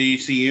rest of the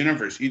DC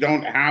universe. You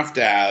don't have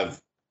to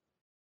have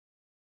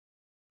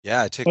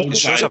Yeah, it But-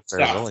 shows up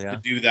very stuff well. to Yeah,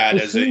 do that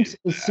it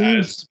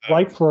seems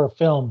ripe for a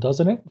film,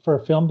 doesn't it? For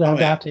a film yeah.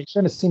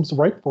 adaptation, it seems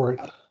ripe for it.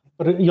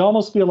 But you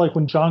almost feel like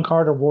when John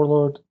Carter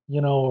Warlord,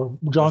 or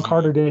John Mhm.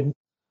 Carter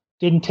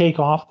didn't take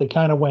off, they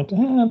kind of went,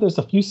 there's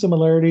a few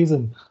similarities,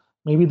 and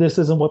maybe this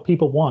isn't what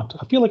people want.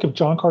 I feel like if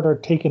John Carter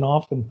had taken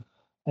off and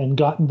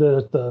gotten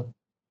the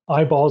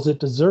eyeballs it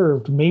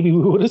deserved, maybe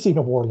we would have seen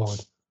a Warlord.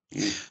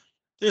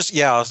 there's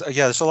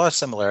a lot of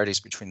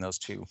similarities between those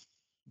two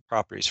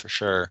properties for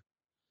sure.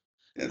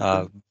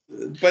 But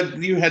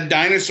you had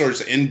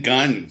dinosaurs and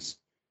guns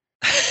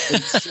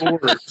and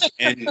swords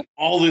and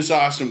all this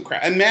awesome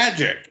crap and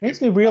magic.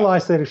 Makes me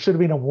realize that it should have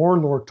been a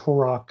Warlord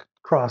Turok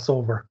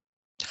crossover.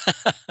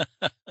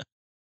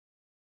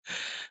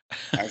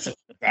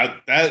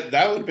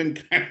 That would have been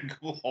kind of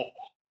cool.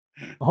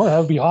 Oh, that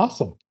would be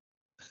awesome.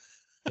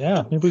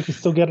 Yeah, maybe we can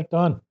still get it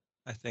done.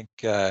 I think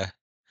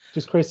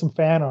Just create some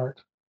fan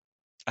art.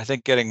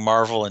 getting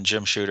Marvel and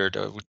Jim Shooter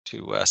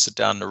to sit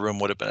down in a room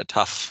would have been a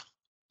tough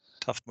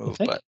move.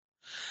 think? But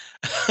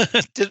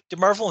did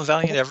Marvel and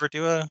Valiant ever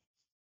do a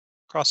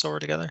crossover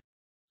together?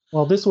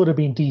 Well, this would have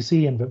been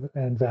DC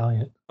and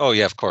Valiant. Oh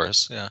yeah, of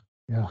course. Yeah.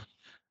 Yeah.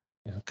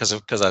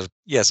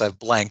 Because I've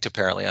blanked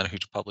apparently on who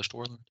published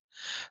Warlord.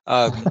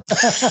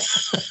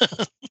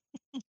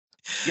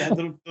 Yeah,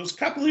 those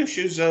couple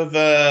issues of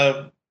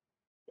the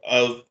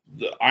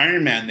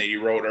Iron Man that he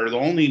wrote are the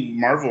only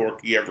Marvel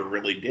work he ever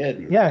really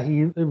did. Yeah,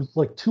 it was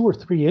like 2 or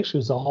 3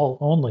 issues all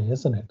only,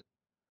 isn't it?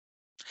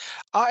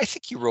 I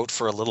think he wrote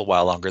for a little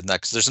while longer than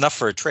that, because there's enough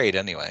for a trade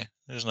anyway.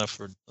 There's enough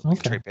for a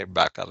trade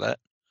paperback of it.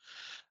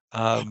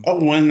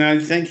 And I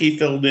think he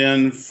filled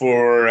in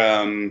for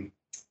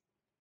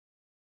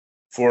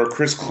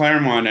Chris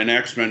Claremont and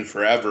X-Men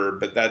Forever,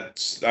 but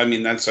that's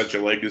such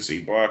a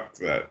legacy book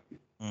that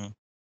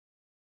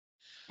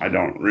I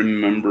don't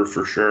remember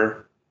for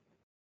sure.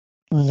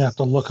 I'm gonna have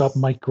to look up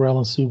Mike Grell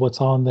and see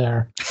what's on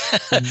there.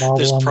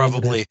 There's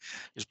probably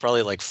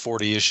like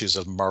 40 issues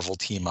of Marvel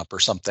Team Up or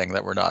something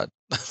that we're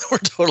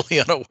totally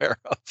unaware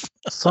of.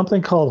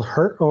 Something called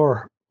Herc,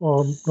 or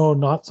no,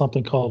 not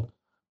something called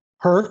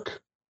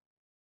Herc.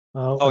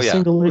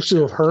 Single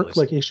issue of Herc,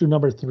 like issue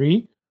number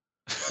 3.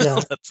 Yeah,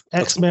 that's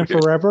X-Men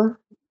weird. Forever,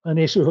 an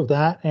issue of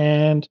that,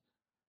 and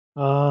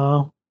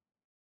looks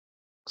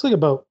like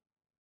about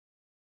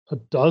a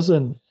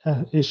dozen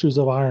issues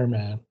of Iron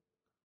Man.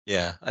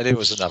 Yeah, I think it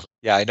was enough.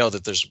 Yeah, I know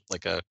that there's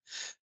like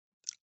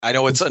I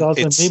know it's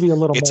maybe a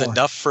little it's more.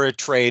 enough for a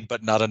trade,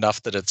 but not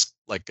enough that it's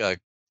like because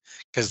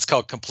it's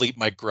called Complete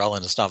Mike Grell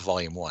and it's not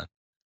volume 1.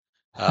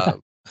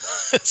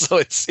 So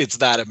it's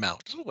that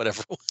amount,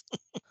 whatever.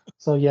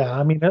 So yeah,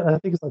 I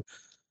think it's like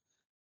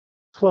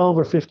 12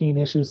 or 15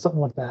 issues,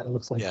 something like that. It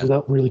looks like,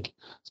 without really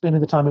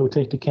spending the time it would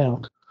take to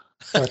count.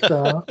 But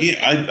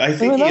yeah, I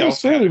think he that was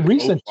also fairly had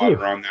recent too.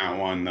 on that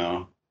one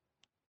though.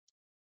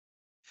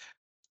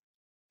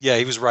 Yeah,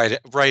 he was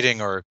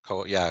writing or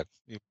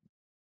he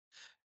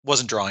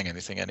wasn't drawing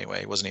anything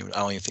anyway. He wasn't even. I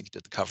don't even think he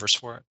did the covers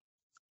for it.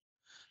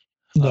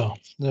 No,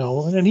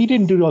 and he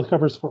didn't do all the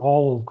covers for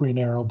all of Green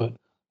Arrow, but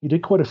he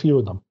did quite a few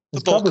of them.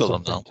 The bulk of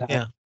them, though.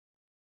 Yeah.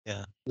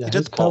 He did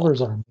his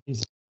covers are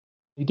amazing.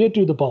 He did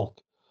do the bulk,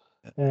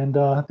 and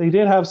they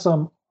did have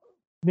some.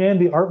 Man,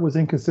 the art was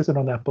inconsistent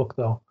on that book,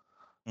 though.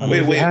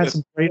 They had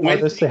some great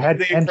artists. They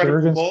had Ken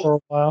Jurgens for a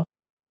while.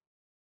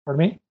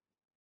 Pardon me?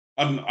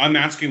 I'm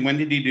asking, when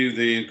did he do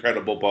the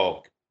Incredible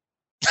Bulk?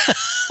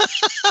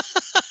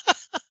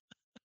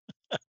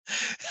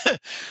 It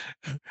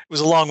was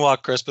a long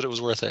walk, Chris, but it was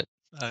worth it.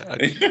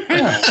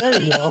 Yeah, there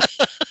you go.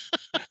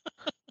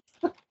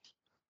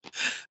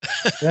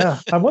 Yeah,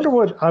 I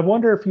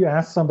wonder if you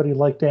asked somebody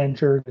like Dan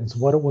Jurgens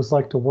what it was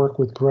like to work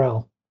with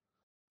Grell,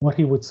 what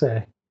he would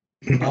say.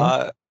 You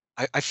know?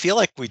 I feel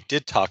like we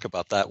did talk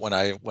about that when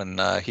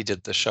he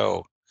did the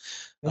show,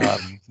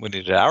 when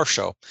he did our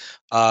show,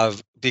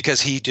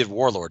 because he did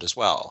Warlord as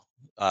well.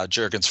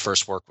 Jurgens'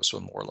 first work was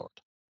with Warlord.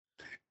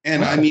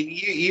 And I mean,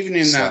 even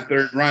in that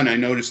third run, I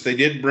noticed they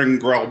did bring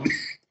Grell,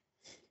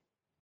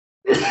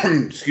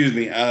 excuse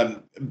me,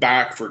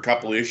 back for a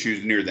couple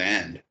issues near the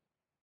end.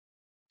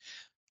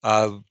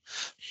 Grell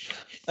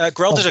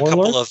did a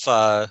couple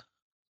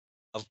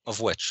of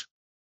which?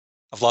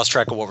 I've lost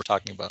track of what we're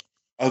talking about.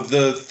 Of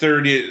the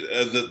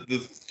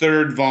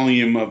third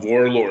volume of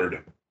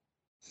Warlord,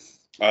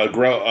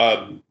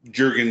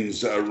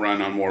 Jurgens'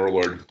 run on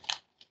Warlord.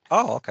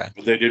 Oh, okay.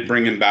 They did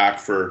bring him back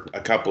for a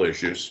couple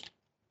issues.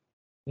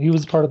 He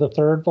was part of the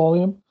third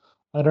volume.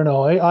 I don't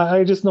know.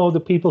 I just know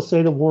that people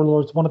say that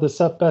Warlord's one of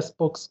the best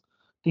books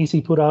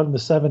DC put out in the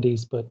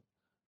 70s,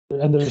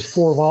 and there's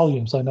 4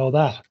 volumes. I know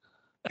that.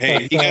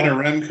 Hey, you got a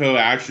Remco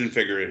action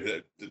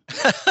figure.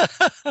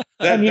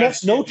 And you have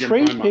no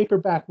trade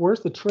paperback.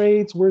 Where's the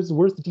trades? Where's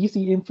the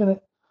DC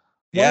Infinite?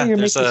 Why are you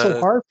making it so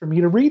hard for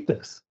me to read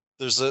this?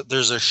 There's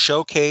a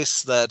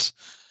showcase that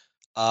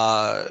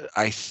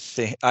I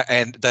think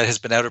and that has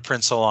been out of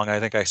print so long. I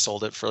think I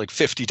sold it for like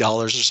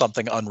 $50 or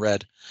something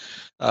unread,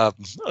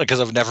 because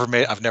I've never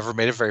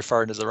made it very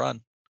far into the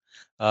run.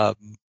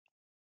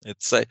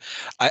 It's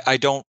I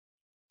don't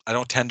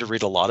tend to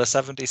read a lot of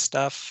 70s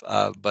stuff,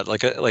 but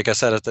like I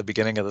said at the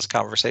beginning of this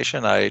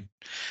conversation, I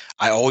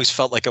always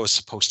felt like I was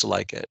supposed to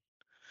like it,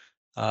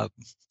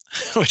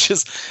 which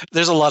is,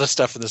 there's a lot of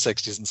stuff in the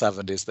 60s and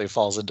 70s that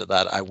falls into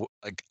that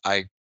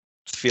I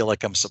feel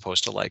like I'm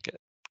supposed to like it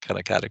kind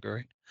of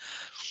category.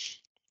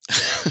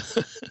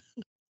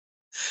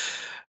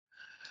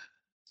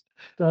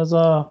 Does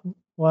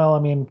well, I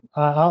mean,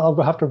 I'll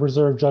have to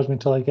reserve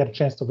judgment until I get a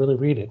chance to really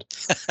read it.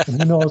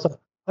 And who knows?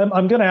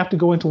 I'm going to have to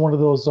go into one of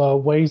those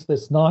ways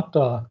that's not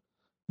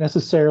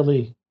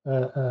necessarily,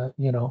 a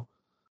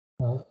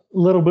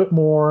little bit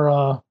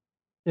more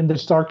in the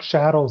dark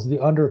shadows, the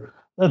dark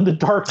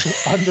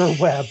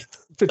underweb,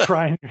 to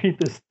try and read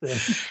this thing.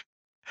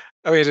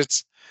 I mean,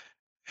 it's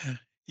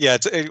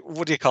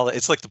what do you call it?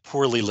 It's like the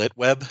poorly lit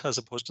web as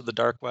opposed to the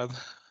dark web.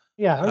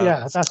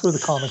 Yeah, that's where the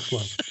comics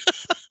was.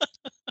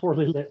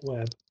 Poorly lit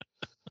web.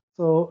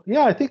 So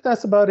yeah, I think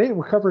that's about it.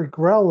 We're covering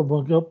Grell.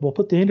 We'll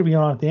put the interview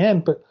on at the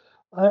end, but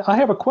I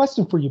have a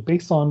question for you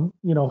based on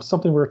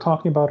something we were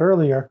talking about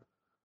earlier.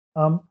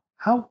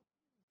 How,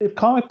 if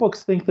comic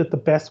books think that the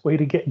best way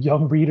to get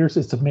young readers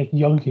is to make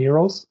young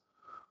heroes,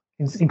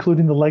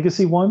 including the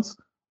legacy ones,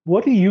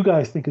 what do you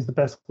guys think is the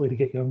best way to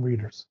get young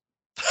readers?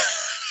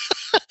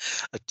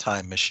 A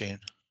time machine.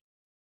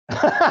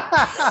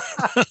 I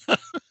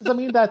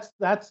mean, that's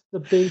the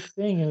big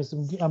thing. Is,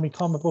 I mean,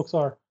 comic books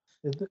are,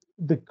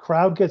 the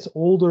crowd gets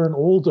older and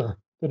older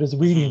that is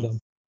reading them,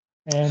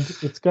 and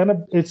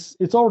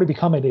it's already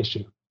become an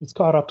issue. It's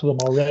caught up to them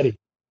already.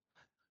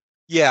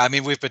 Yeah, I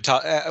mean, we're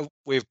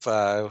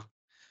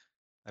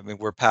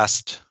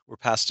past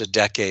a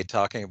decade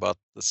talking about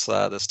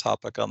this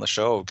topic on the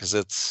show, because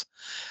it's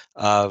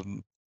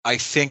I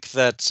think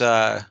that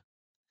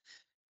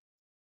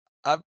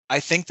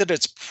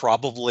it's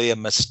probably a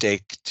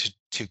mistake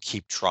to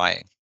keep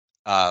trying,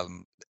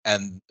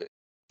 and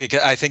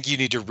because I think you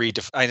need to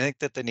I think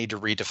that they need to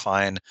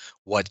redefine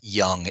what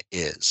young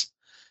is,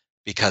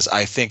 because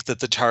I think that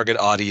the target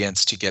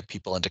audience to get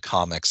people into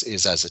comics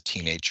is as a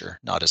teenager,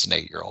 not as an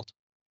 8-year-old.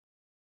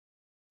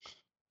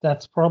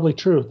 That's probably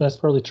true.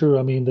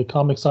 I mean, the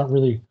comics aren't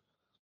really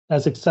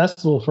as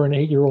accessible for an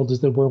 8-year-old as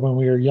they were when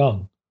we were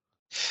young.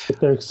 But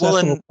they're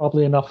accessible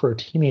probably enough for a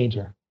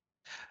teenager.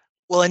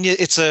 Well, and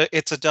it's a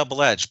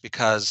double edge,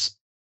 because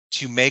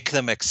to make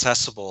them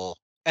accessible,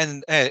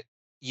 and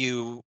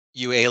you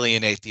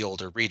alienate the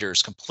older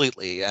readers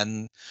completely.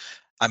 And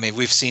I mean,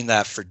 we've seen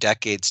that for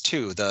decades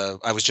too.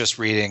 I was just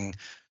reading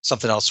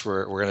something else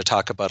we're going to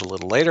talk about a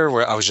little later,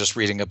 where I was just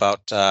reading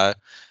about the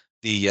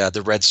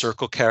Red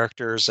Circle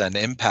characters and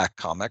Impact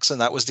Comics, and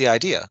that was the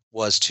idea,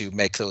 was to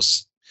make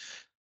those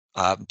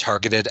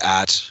targeted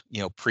at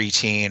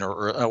preteen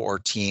or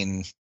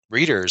teen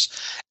readers,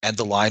 and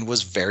the line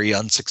was very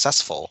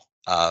unsuccessful.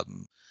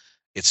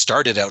 It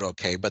started out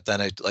okay, but then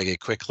it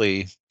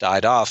quickly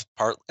died off.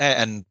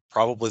 And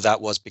probably that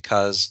was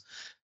because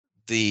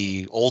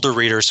the older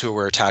readers who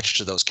were attached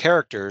to those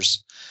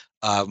characters,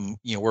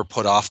 were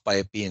put off by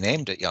it being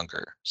aimed at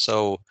younger.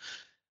 So,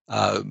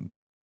 I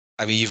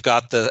mean,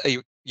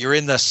 you're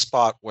in the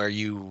spot where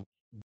you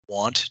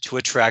want to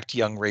attract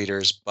young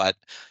readers, but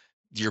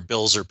your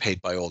bills are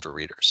paid by older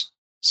readers.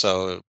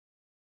 So,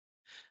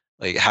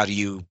 like, how do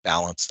you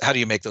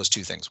make those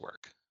two things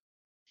work?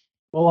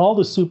 Well, all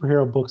the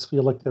superhero books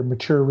feel like they're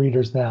mature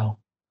readers now.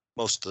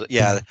 Most of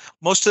the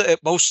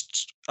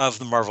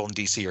Marvel and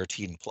DC are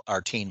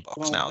teen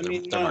books now. I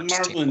mean,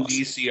 Marvel and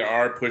DC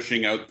are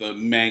pushing out the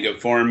manga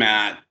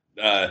format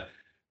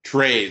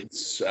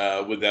trades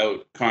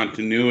without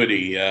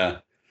continuity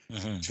to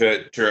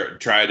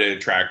try to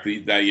attract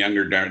that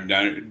younger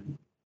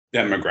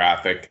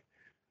demographic.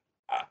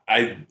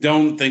 I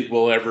don't think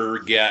we'll ever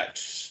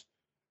get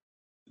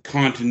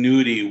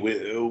continuity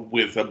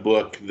with a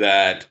book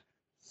that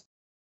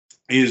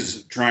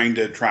is trying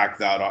to attract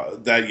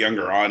that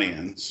younger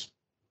audience.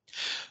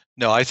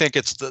 No, I think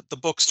it's the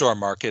bookstore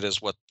market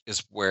is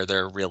where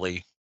they're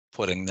really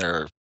putting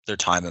their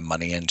time and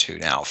money into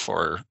now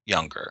for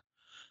younger.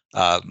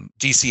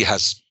 DC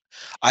has,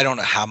 I don't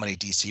know how many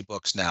DC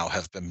books now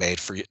have been made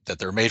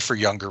they're made for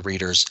younger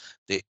readers.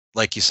 They,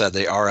 like you said,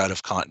 they are out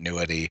of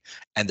continuity,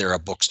 and they're a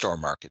bookstore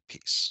market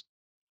piece.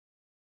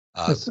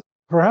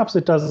 Perhaps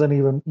it doesn't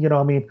even,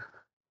 I mean,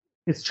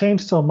 it's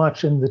changed so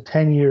much in the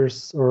 10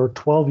 years or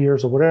 12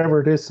 years or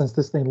whatever it is since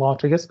this thing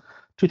launched. I guess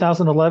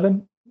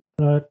 2011.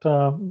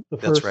 The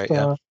That's first, right.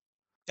 Yeah.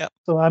 Yeah.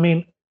 So I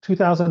mean,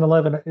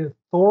 2011,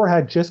 Thor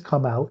had just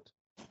come out,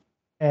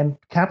 and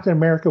Captain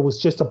America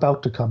was just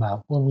about to come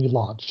out when we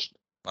launched.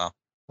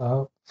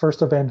 Wow.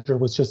 First Avenger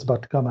was just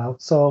about to come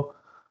out. So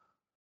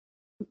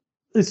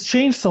it's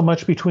changed so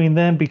much between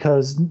then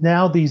because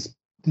now these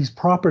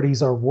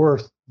properties are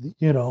worth,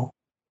 you know,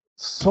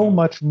 so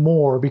much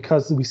more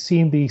because we've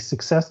seen the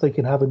success they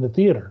can have in the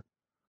theater.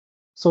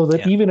 So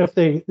that Yeah. even if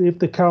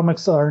the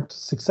comics aren't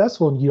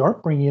successful and you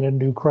aren't bringing in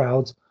new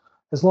crowds,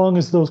 as long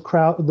as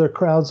their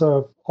crowds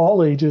of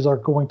all ages are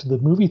going to the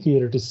movie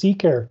theater to see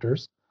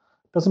characters,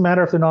 doesn't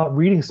matter if they're not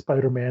reading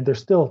Spider-Man,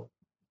 there's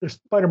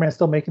Spider-Man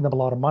still making them a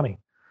lot of money.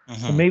 And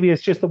Mhm. maybe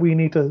it's just that we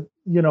need to,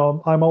 you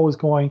know, I'm always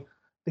going,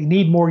 they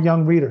need more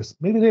young readers.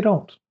 Maybe they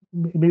don't.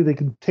 Maybe they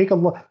can take a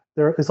look.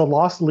 There is a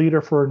lost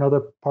leader for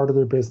another part of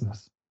their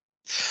business.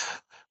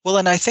 Well,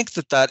 and I think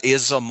that that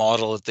is a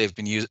model that they've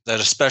been using,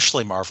 that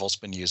especially Marvel's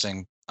been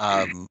using.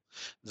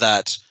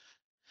 That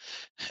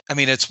I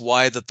mean, it's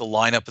why that the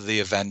lineup of the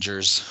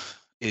Avengers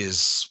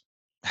is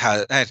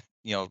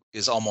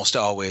is almost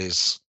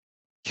always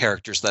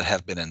characters that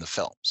have been in the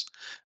films.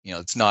 You know,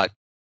 it's not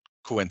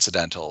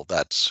coincidental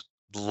that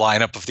the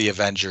lineup of the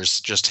Avengers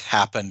just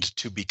happened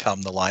to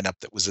become the lineup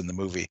that was in the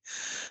movie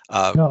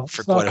No,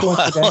 for it's not quite a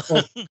while.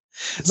 coincidental.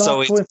 It's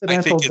So not it's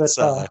I think coincidental that it's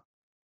not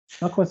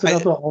I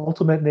coincidental.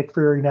 Ultimate Nick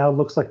Fury now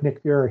looks like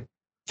Nick Fury.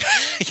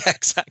 yeah,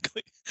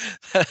 exactly.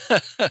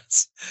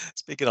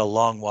 Speaking of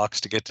long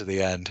walks to get to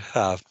the end,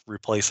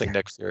 replacing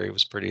Nick Fury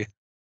was pretty.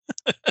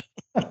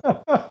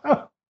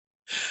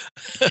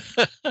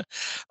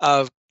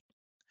 uh,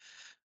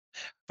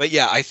 but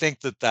yeah, I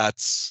think that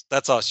that's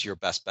also your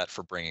best bet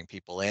for bringing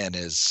people in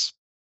is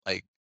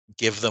like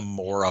give them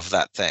more of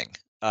that thing.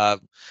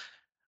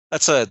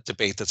 That's a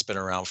debate that's been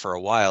around for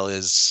a while.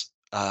 Is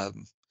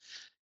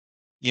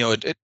you know,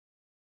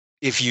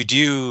 if you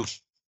do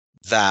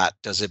that,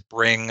 does it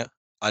bring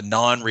a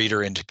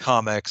non-reader into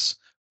comics,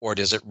 or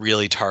does it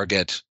really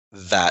target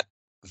that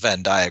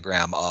Venn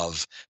diagram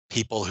of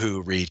people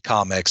who read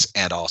comics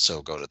and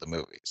also go to the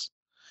movies?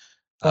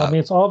 Well, I Uh, mean,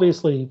 it's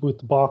obviously with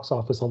the box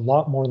office a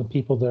lot more than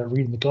people that are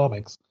reading the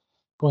comics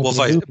going well, to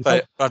the movies.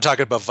 but I'm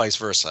talking about vice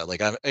versa.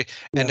 Like, an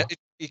Yeah,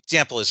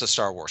 example is a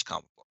Star Wars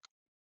comic book.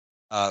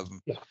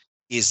 Um, yeah.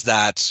 is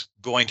that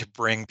going to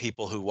bring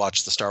people who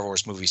watch the Star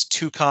Wars movies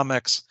to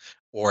comics,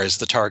 or is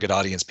the target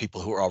audience people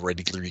who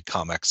already read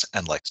comics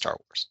and like Star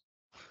Wars?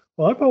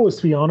 Well, I've always,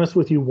 to be honest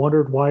with you,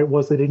 wondered why it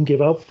was they didn't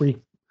give out free,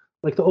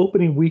 like the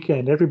opening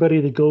weekend. Everybody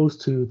that goes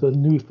to the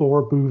new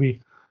Thor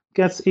movie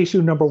gets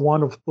issue number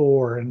one of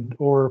Thor, and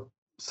or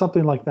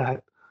something like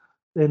that,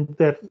 and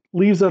that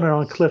leaves it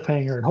on a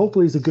cliffhanger. And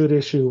hopefully, it's a good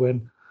issue.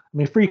 And I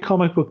mean, free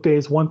comic book day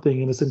is one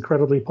thing, and it's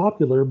incredibly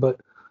popular. But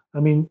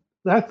I mean,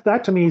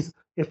 that to me is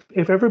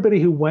if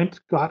everybody who went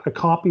got a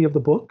copy of the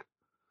book,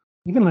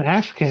 even an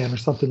ash can or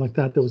something like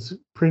that that was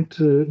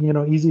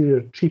easy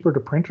to cheaper to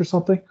print or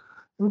something.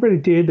 Everybody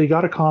did. They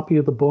got a copy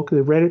of the book.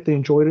 They read it. They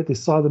enjoyed it. They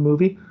saw the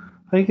movie.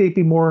 I think they'd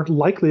be more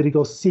likely to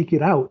go seek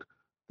it out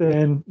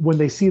than when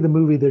they see the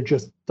movie, they're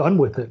just done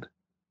with it.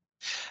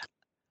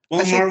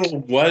 Well, think Marvel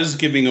was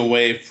giving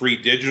away free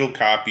digital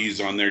copies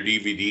on their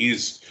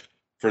DVDs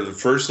for the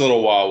first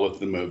little while with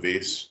the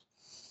movies.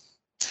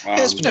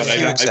 There's been a But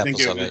few Yeah. I think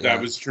examples of it. that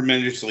Yeah. was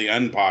tremendously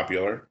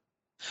unpopular.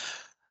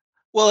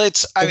 Well,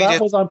 it's. I Well, mean,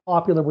 that was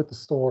unpopular with the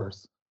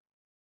stores.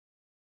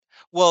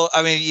 well,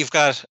 I mean, you've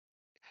got.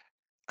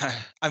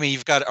 I mean,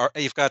 you've got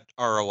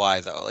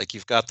ROI though. Like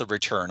you've got the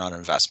return on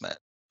investment.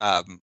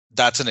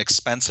 That's an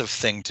expensive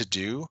thing to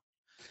do,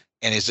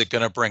 and is it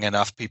going to bring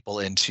enough people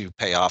in to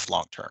pay off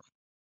long term?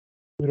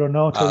 We don't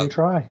know until Uh, we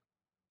try.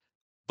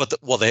 but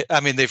well,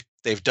 I mean,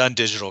 they've done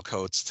digital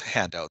codes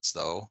handouts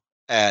though,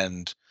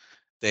 and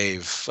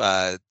they've,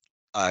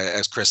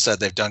 as Chris said,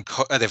 they've done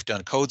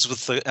codes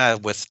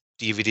with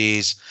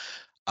DVDs.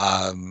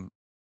 Um,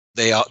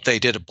 they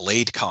did a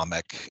Blade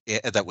comic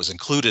that was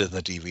included in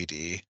the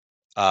DVD,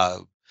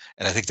 and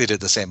I think they did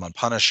the same on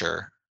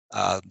Punisher.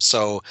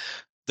 So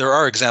there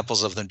are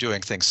examples of them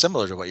doing things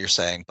similar to what you're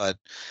saying, but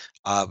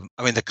I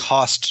mean the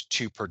cost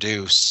to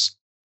produce,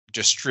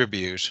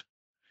 distribute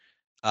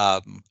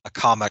a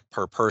comic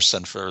per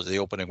person for the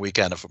opening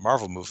weekend of a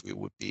Marvel movie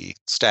would be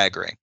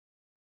staggering.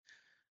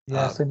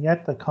 Yes, and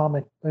yet the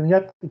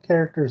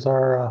characters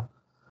are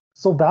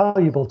so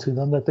valuable to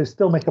them that they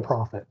still make a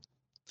profit.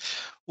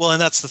 Well,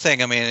 and that's the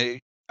thing. I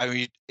mean,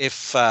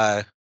 if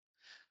I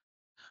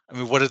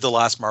mean, what did the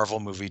last Marvel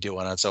movie do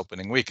on its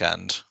opening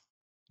weekend?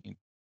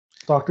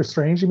 Doctor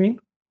Strange, you mean?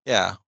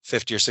 Yeah,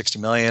 50 or 60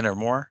 million or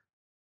more.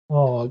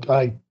 Oh,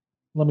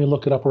 let me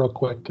look it up real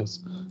quick because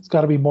it's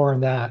got to be more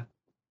than that.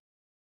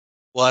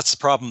 Well, that's the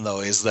problem though,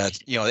 is that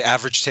the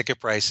average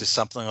ticket price is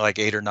something like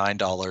 $8 or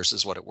 $9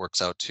 is what it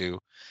works out to,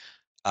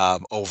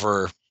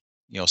 over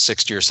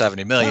 60 or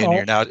 70 million.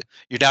 No,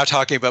 You're now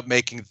talking about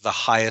making the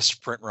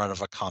highest print run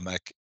of a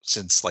comic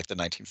since like the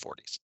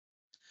 1940s.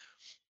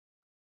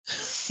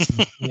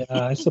 yeah,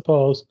 I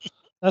suppose.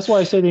 That's why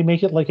I say they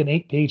make it like an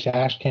 8-page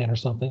ash can or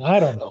something. I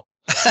don't know.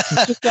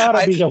 It's just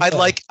gotta be I okay.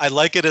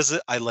 like it as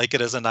I like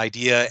it as an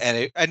idea,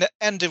 and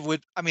it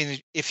would. I mean,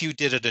 if you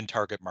did it in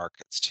target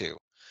markets too,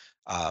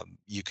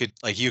 you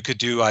could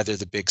do either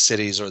the big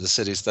cities or the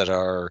cities that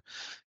are,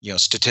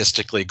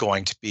 statistically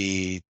going to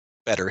be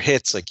better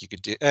hits. Like you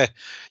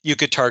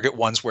could target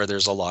ones where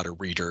there's a lot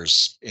of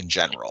readers in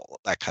general,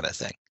 that kind of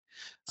thing.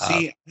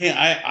 See,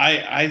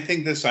 I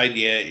think this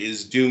idea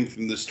is doomed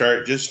from the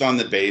start, just on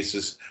the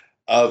basis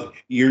of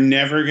you're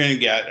never going to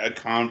get a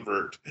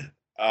convert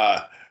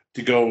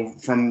to go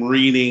from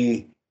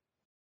reading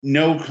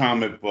no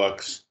comic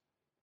books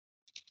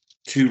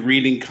to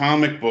reading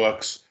comic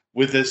books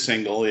with a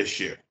single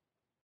issue.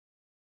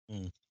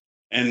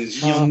 And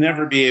you'll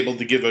never be able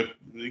to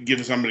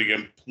give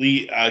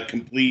somebody a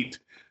complete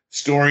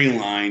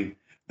storyline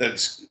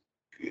that's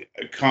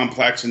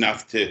complex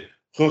enough to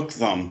hook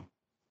them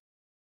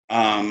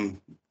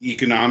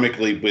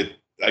economically with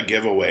a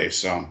giveaway.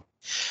 So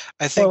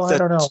I think I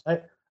don't know.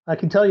 I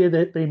can tell you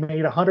that they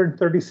made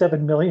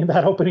 137 million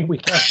that opening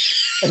weekend.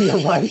 And you're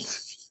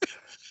right.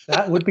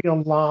 That would be a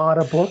lot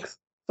of books.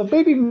 So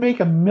maybe make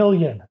 1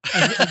 million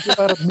and give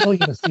out 1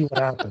 million to see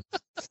what happens.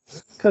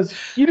 Because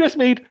you just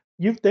made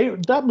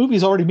that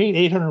movie's already made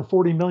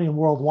 840 million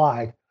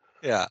worldwide.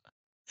 Yeah.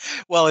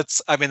 Well,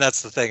 that's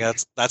the thing.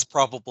 That's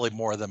probably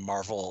more than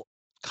Marvel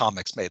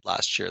Comics made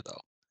last year,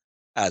 though,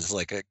 as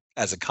a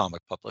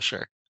comic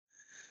publisher.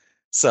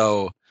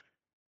 So,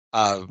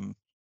 that's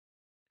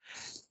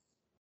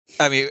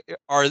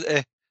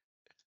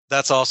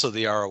also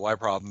the ROI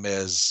problem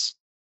is,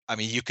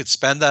 you could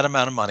spend that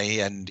amount of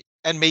money and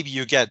maybe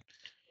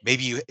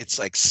it's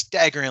like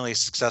staggeringly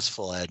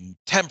successful and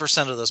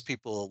 10% of those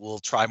people will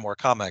try more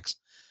comics.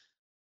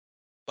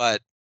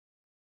 But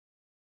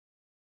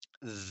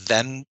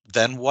then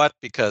what?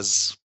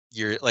 Because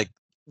you're like,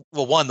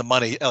 well, one, the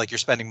money, like you're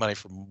spending money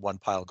from one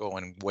pile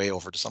going way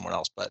over to someone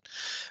else, but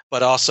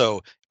also,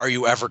 are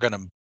you ever going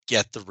to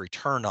get the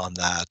return on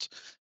that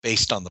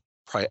based on the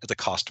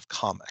cost of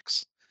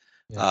comics?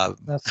 Yeah,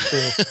 that's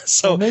true.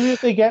 So maybe if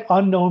they get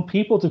unknown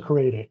people to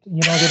create it,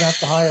 they'd have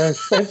to hire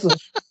expensive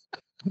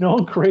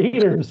known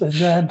creators, and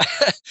then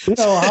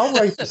I'll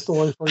write the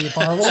story for you,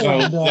 Marvel.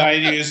 So the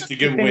idea is to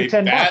give away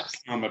bad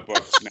comic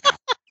books now.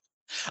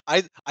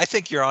 I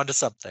think you're onto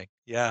something.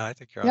 Yeah, I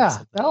think you're onto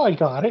something. Now I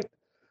got it.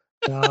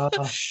 I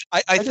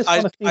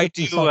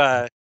do.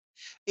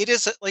 It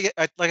is like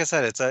I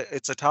said,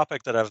 it's a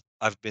topic that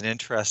I've been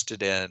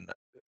interested in,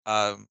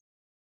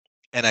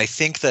 and I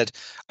think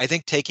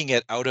taking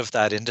it out of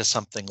that into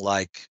something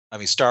like,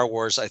 Star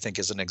Wars, I think,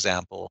 is an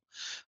example,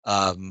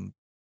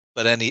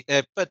 but any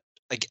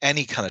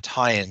kind of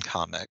tie-in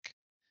comic.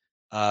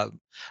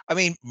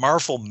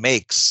 Marvel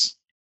makes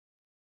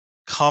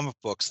comic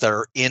books that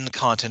are in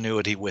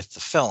continuity with the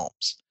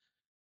films,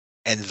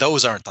 and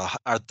those aren't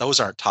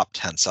top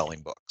 10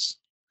 selling books.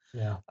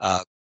 Yeah.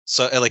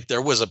 So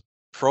there was a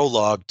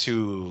prologue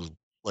to,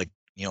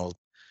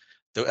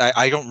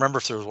 I don't remember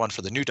if there was one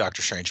for the new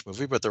Doctor Strange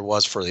movie, but there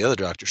was for the other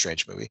Doctor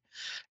Strange movie,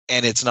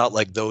 and it's not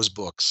like those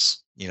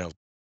books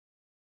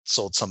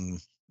sold some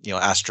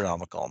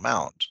astronomical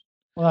amount.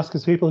 Well, that's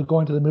because people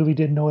going to the movie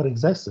didn't know it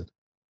existed.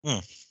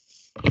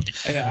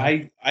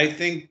 I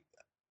think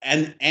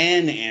an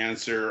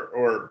answer,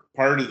 or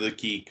part of the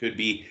key, could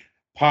be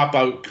pop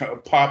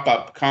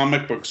up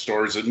comic book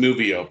stores at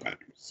movie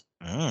openings.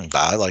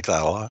 I like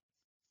that a lot.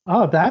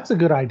 Oh, that's a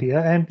good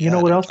idea. And you know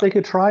what else they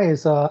could try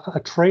is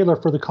a trailer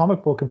for the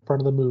comic book in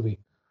front of the movie.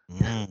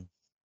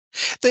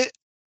 They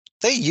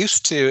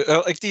used to,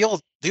 like the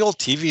old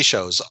TV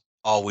shows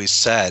always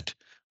said,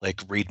 like,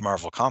 read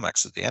Marvel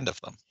Comics at the end of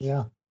them.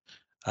 Yeah.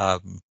 Go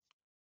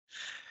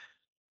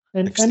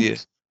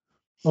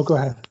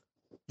ahead.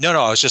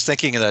 No, I was just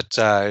thinking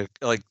that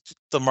like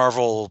the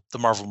Marvel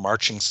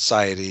Marching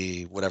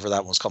Society, whatever that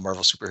one was called,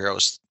 Marvel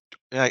Superheroes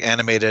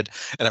animated,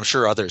 and I'm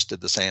sure others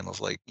did the same,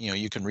 of like,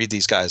 you can read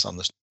these guys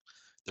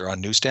they're on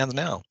newsstands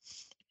now.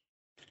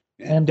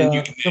 And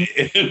you can,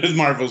 with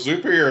Marvel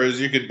Superheroes,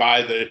 you could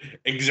buy the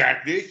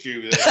exact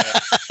issue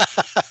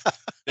that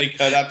they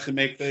cut up to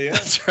make the.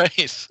 That's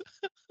right.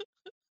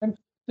 And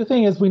the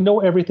thing is, we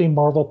know everything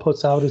Marvel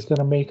puts out is going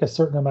to make a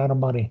certain amount of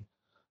money,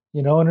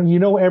 and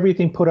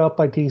everything put out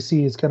by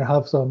DC is going to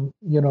have some,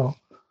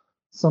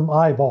 some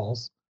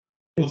eyeballs.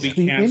 Will be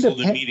canceled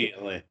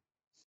immediately.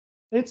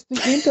 It's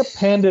the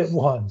independent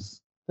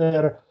ones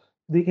that are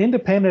the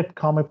independent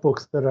comic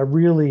books that I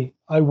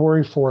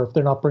worry for if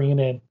they're not bringing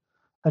in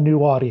a new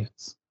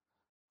audience,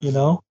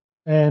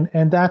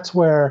 and that's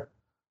where,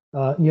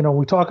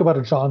 we talk about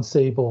a John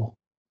Sable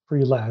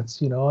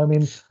freelance,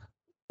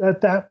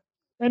 that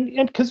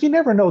and because you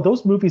never know,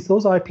 those movies,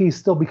 those IPs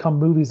still become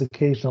movies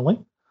occasionally,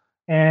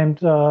 and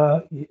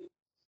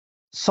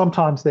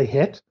sometimes they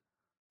hit,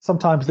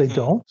 sometimes they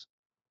don't,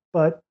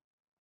 but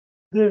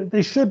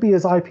they should be,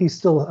 as IPs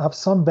still have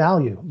some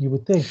value, you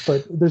would think,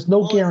 but there's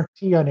no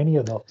guarantee on any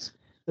of those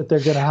that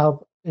they're going to have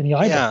any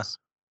items. Yeah.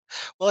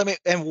 Well,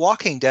 and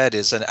Walking Dead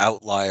is an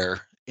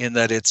outlier in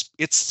that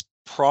it's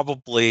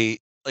probably,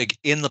 like,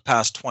 in the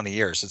past 20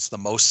 years, it's the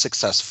most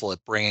successful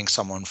at bringing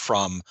someone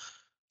from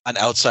an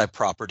outside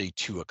property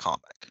to a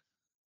comic.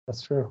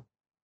 That's true.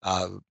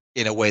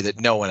 In a way that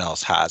no one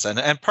else has,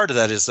 and part of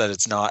that is that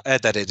it's not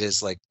that it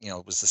is like,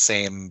 it was the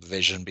same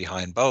vision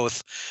behind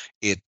both.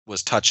 It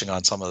was touching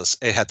on some of this.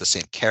 It had the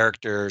same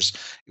characters.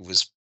 It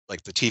was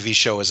like the TV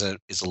show is a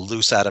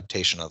loose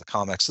adaptation of the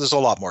comics. There's a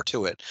lot more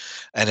to it,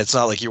 and it's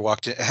not like you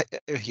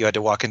had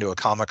to walk into a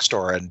comic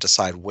store and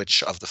decide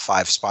which of the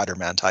 5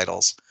 Spider-Man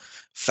titles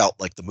felt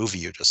like the movie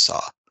you just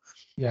saw.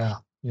 Yeah,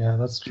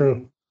 that's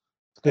true.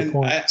 Good And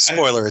point.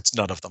 Spoiler: it's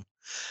none of them.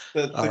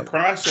 The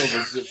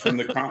crossover from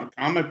the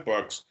comic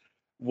books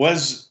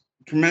was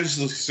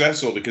tremendously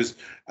successful, because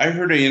I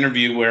heard an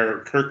interview where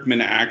Kirkman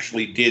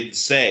actually did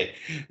say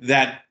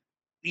that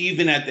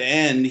even at the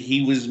end,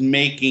 he was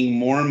making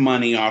more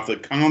money off the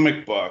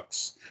comic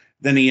books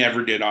than he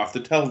ever did off the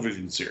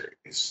television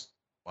series.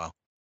 Wow.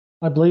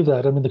 I believe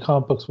that. I mean, the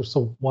comic books were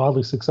so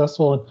wildly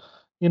successful,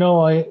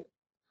 and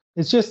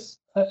it's just,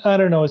 I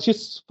don't know. It's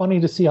just funny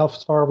to see how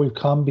far we've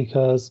come,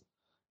 because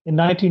in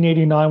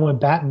 1989, when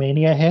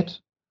Batmania hit,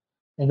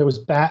 and there was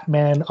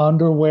Batman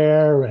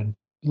underwear and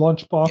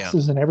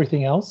lunchboxes and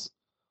everything else,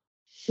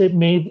 it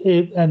made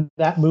it, and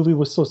that movie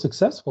was so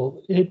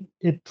successful,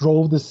 it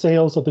drove the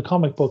sales of the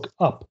comic book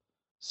up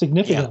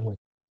significantly.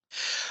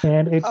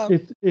 And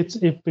if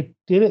it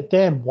did it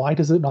then, why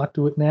does it not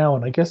do it now?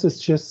 And I guess it's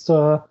just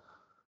the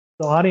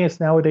audience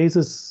nowadays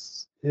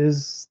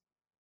is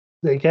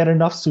they get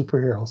enough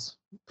superheroes.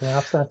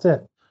 Perhaps that's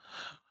it.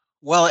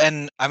 Well,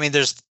 and I mean,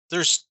 there's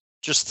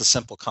just the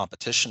simple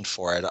competition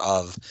for it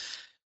of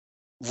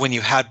when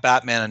you had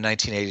Batman in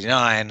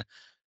 1989.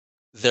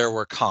 There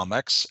were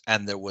comics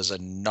and there was a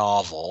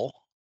novel,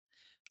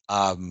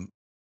 and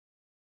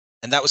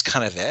that was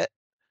kind of it.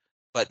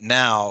 But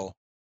now,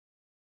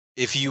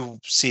 if you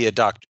see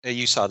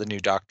you saw the new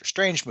Doctor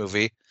Strange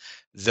movie,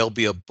 there'll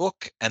be a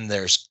book and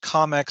there's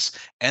comics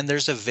and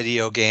there's a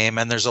video game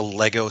and there's a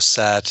Lego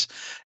set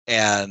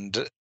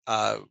and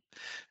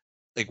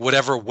like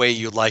whatever way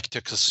you like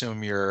to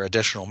consume your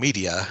additional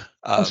media.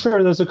 I'm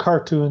sure there's a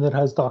cartoon that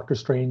has Doctor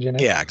Strange in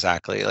it. Yeah,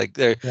 exactly. Like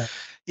there,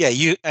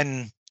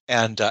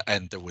 and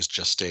there was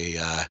just a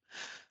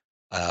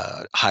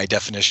high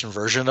definition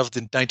version of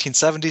the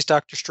 1970s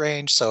Doctor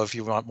Strange. So if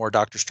you want more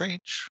Doctor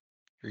Strange,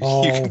 you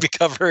can be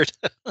covered.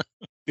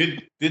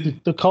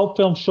 The Cult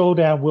Film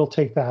Showdown will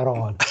take that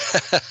on.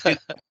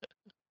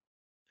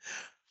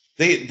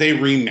 They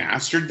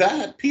remastered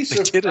that piece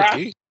of crap?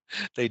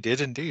 They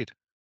did indeed.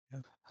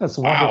 That's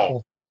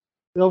wonderful.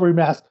 They'll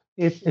remaster.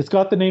 It's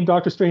got the name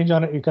Doctor Strange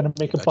on it. You're going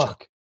to make a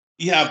buck.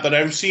 Yeah, but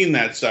I've seen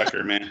that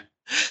sucker, man.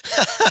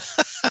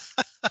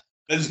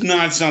 It's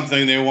not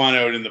something they want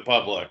out in the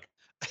public.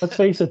 Let's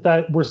face it,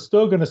 that we're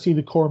still going to see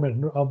the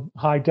Corman,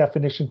 high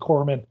definition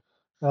Corman,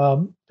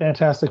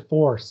 Fantastic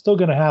Four. Still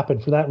going to happen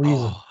for that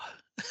reason.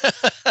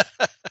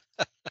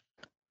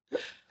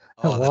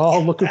 We're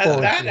all looking forward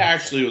to that.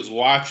 Actually was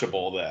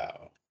watchable, though.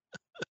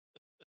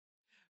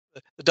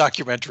 The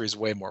documentary is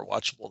way more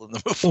watchable than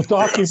the movie. The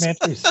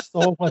documentary is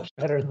so much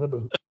better than the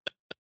movie.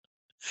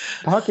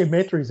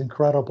 Documentary is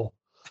incredible.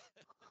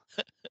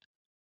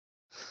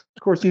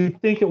 Of course,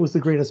 you'd think it was the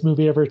greatest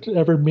movie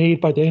ever made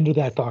by the end of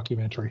that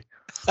documentary.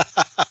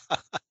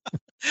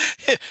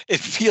 It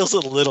feels a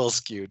little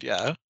skewed,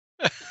 yeah.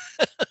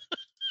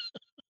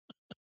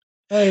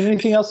 Hey,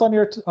 anything else on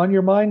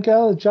your mind,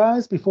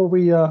 guys, before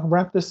we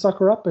wrap this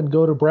sucker up and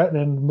go to Brett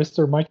and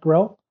Mr. Mike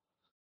Grell?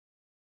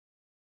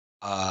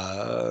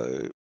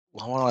 Well,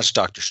 I want to watch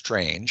Doctor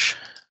Strange.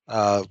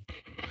 I'm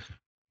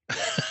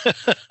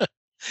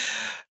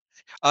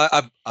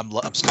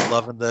still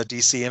loving the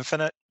DC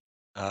Infinite.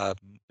 I'm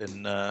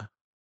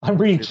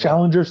reading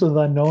Challengers of the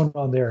Unknown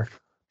on there.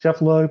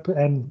 Jeff Loeb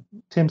and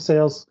Tim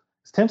Sale's.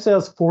 It's Tim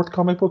Sale's 4th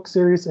comic book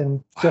series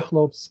and Jeff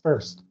Loeb's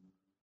 1st.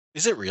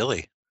 Is it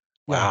really?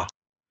 Wow.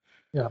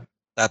 Yeah.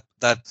 That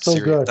so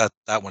series, good.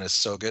 that one is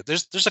so good.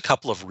 There's a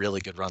couple of really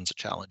good runs of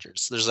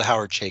Challengers. There's a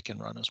Howard Chaykin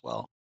run as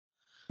well.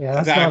 Yeah,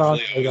 that's I've not on.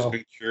 always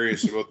been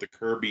curious about the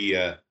Kirby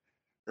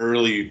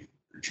early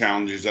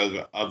Challengers of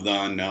the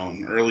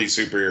Unknown, early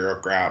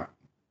superhero crap.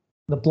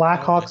 The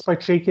Black Hawks by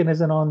Chaykin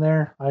isn't on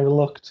there. I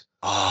looked.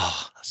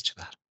 Oh, that's too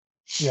bad.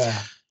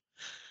 Yeah.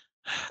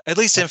 At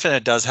least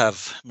Infinite does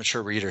have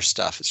mature reader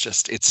stuff.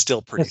 It's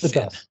still pretty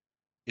thin.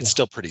 It's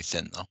still pretty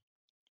thin, though.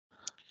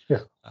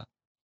 Yeah.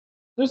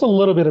 There's a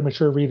little bit of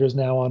mature readers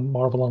now on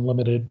Marvel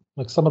Unlimited.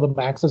 Like some of the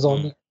Maxes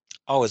on there.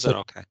 Oh, is it?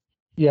 Okay.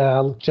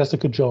 Yeah,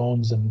 Jessica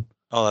Jones and.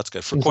 Oh, that's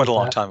good. For quite a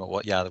long time.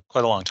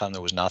 Quite a long time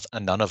there was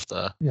none of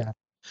the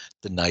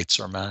Knights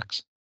or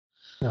Max.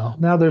 No,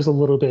 now there's a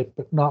little bit,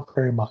 but not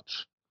very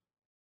much.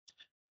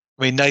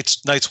 I mean,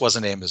 Knights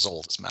wasn't aimed as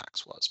old as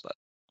Max was, but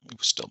it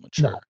was still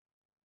mature. No.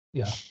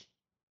 Yeah.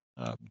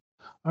 All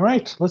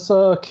right, let's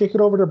kick it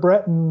over to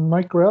Brett and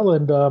Mike Grell,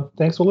 and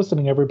thanks for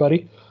listening,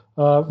 everybody.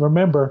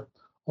 Remember,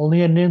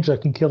 only a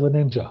ninja can kill a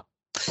ninja.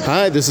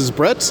 Hi, this is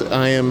Brett.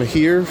 I am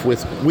here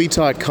with We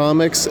Talk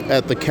Comics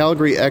at the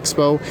Calgary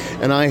Expo,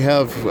 and I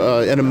have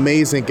an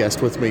amazing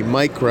guest with me,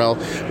 Mike Grell,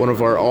 one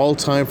of our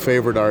all-time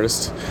favorite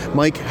artists.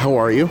 Mike, how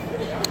are you?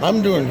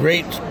 I'm doing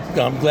great.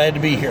 I'm glad to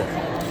be here.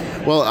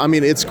 Well, I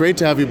mean, it's great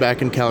to have you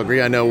back in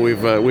Calgary. I know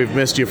we've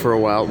missed you for a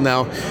while.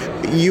 Now,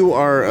 you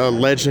are a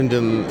legend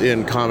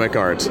in comic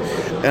art,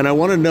 and I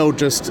want to know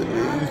just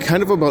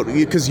kind of about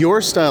you, because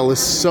your style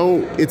is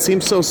it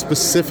seems so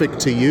specific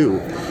to you.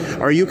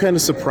 Are you kind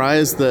of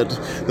surprised that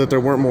there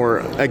weren't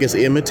more, I guess,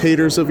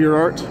 imitators of your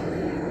art?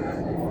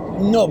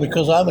 No,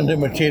 because I'm an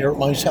imitator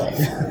myself.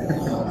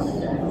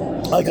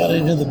 I got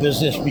into the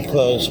business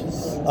because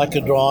I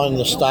could draw in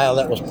the style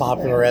that was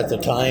popular at the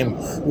time,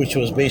 which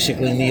was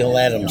basically Neal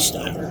Adams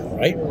style,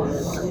 right?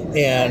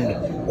 And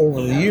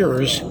over the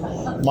years,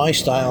 my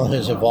style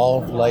has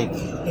evolved like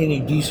any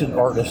decent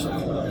artist.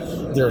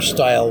 Their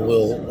style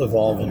will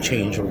evolve and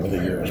change over the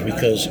years,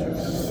 because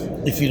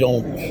if you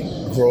don't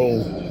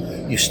grow,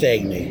 you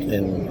stagnate,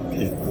 and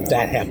if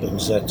that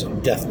happens, that's a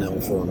death knell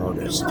for an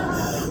artist.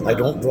 I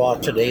don't draw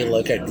today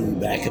like I do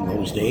back in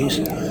those days.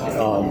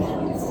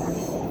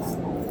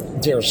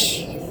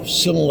 There's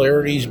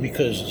similarities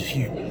because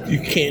you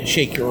can't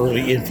shake your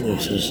early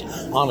influences,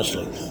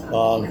 honestly.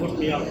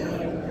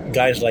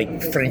 Guys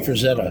like Frank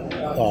Frazetta,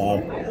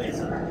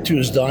 to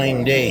his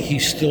dying day, he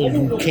still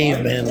drew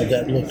cavemen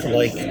that looked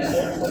like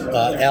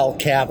Al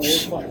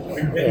Cap's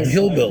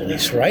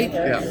hillbillies, right?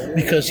 Yeah.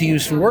 Because he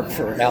used to work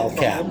for Al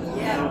Cap.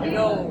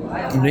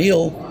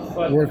 Neal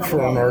worked for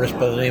an artist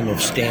by the name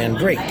of Stan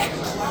Drake.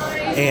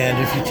 And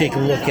if you take a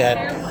look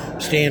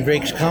at Stan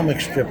Drake's comic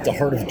strip, The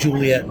Heart of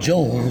Juliet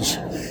Jones,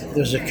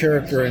 there's a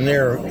character in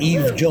there,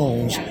 Eve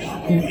Jones,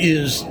 who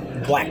is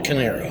Black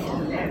Canary.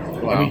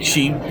 Wow. I mean,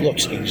 she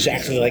looks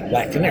exactly like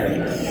Black Canary.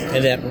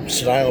 And that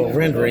style of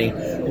rendering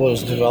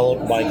was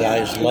developed by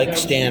guys like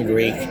Stan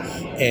Drake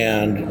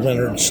and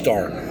Leonard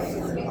Starr.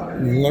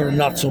 Learned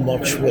not so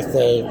much with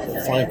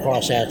the fine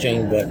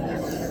cross-hatching, but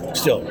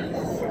still.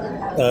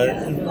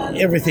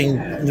 Everything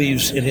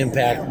leaves an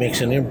impact,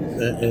 makes an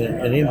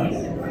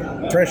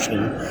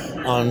impression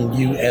on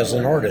you as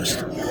an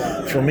artist.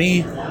 For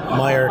me,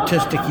 my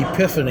artistic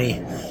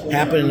epiphany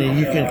happened, and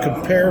you can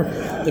compare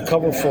the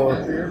cover for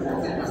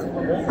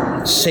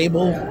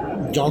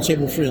John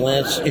Sable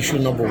Freelance, issue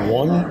number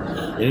 1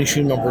 and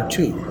issue number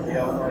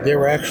 2. They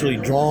were actually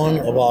drawn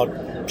about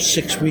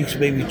 6 weeks,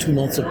 maybe 2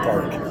 months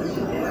apart.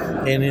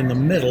 And in the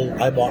middle,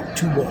 I bought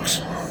 2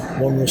 books.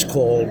 One was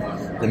called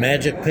The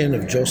Magic Pen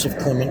of Joseph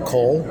Clement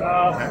Cole,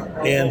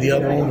 and the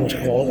other one was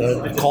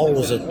called, Cole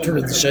was a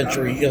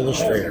turn-of-the-century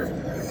illustrator.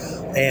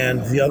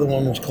 And the other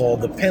one was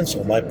called The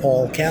Pencil by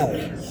Paul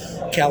Calley.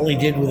 Calley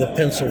did with a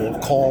pencil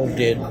what Cole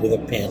did with a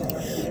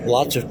pen.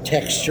 Lots of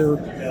texture,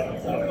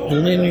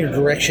 linear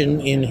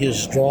direction in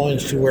his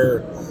drawings to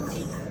where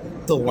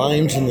the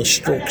lines and the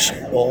strokes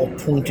all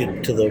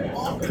pointed to the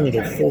point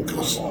of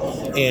focus.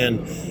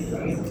 And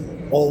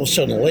all of a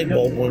sudden a light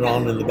bulb went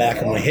on in the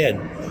back of my head.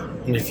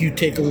 And if you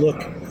take a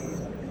look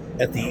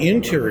at the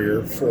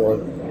interior for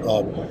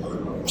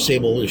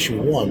Sable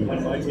issue 1,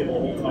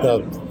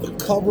 the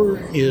cover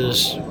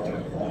is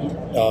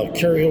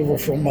carryover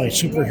from my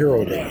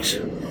superhero days.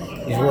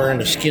 He's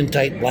wearing a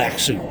skin-tight black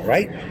suit,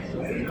 right?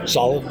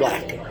 Solid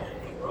black.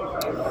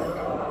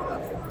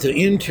 The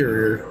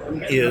interior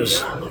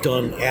is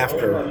done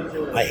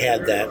after I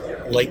had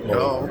that light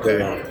bulb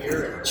go on.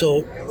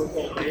 So,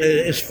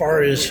 as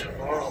far as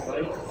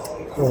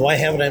why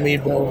haven't I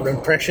made more of an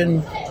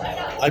impression,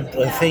 I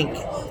think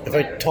if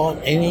I taught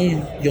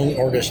any young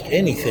artist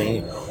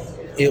anything,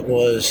 it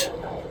was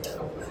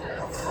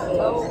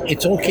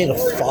it's okay to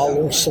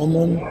follow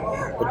someone,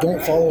 but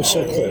don't follow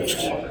so close,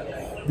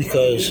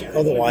 because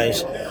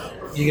otherwise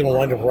you're going to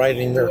wind up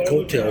riding their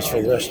coattails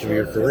for the rest of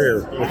your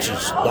career, which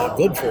is not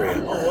good for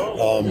you.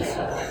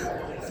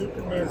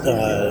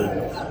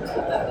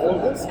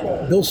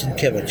 Bill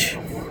Sienkiewicz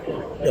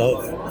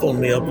phoned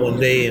me up one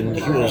day, and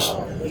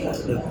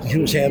he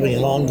was having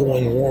an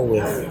ongoing war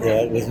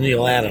with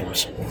Neal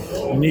Adams.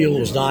 Neal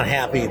was not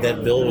happy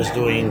that Bill was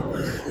doing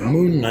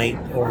Moon Knight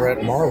over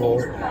at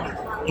Marvel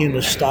in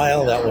a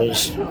style that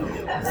was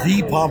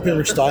the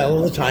popular style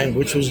of the time,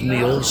 which was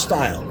Neal's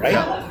style, right?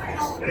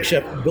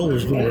 Except Bill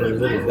was doing it a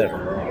little better.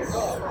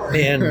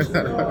 And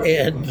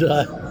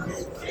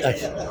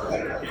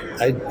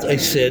I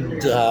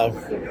said,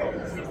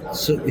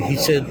 so he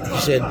said,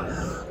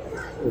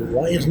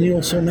 why is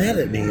Neal so mad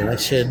at me? And I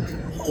said,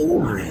 how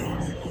old are you?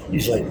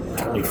 He's like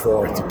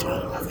 24 at the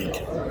time, I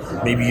think,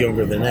 maybe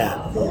younger than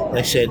that. And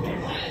I said,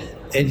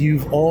 and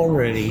you've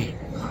already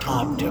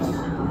topped him,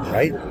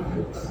 right?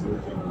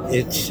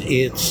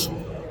 It's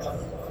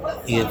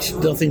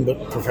nothing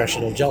but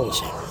professional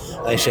jealousy.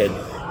 I said,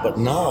 but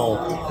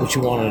now what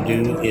you want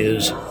to do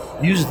is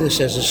use this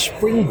as a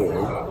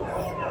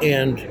springboard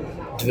and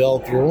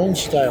develop your own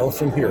style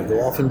from here.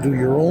 Go off and do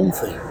your own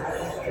thing.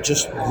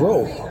 Just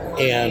grow.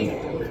 And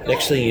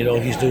next thing you know,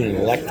 he's doing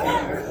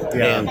Electra.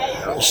 Yeah. And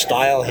the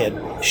style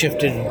had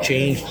shifted and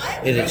changed,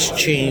 and it's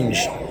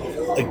changed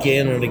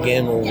again and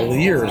again over the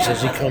years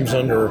as he comes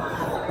under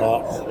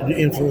the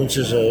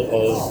influences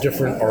of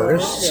different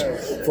artists.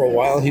 For a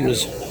while, he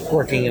was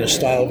working in a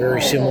style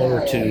very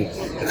similar to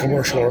a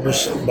commercial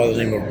artist by the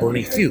name of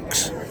Bernie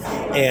Fuchs.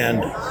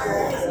 And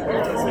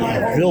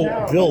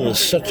Bill is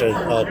such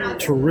a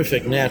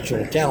terrific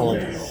natural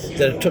talent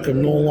that it took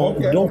him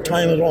no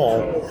time at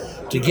all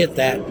to get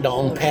that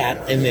down pat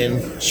and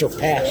then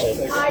surpass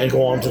it and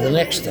go on to the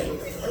next thing.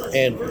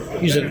 And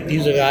he's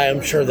a guy,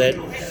 I'm sure, that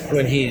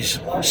when he's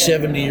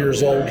 70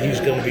 years old, he's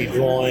going to be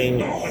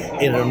drawing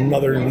in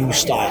another new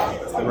style.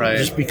 Right.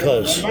 Just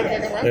because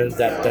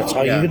that's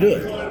how you do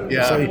it.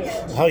 Yeah.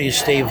 That's how you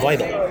stay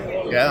vital.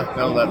 Yeah,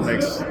 no, that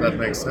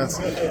makes sense.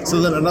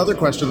 So then another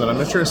question that I'm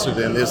interested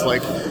in is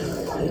like,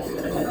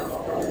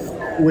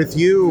 with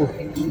you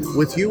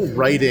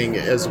writing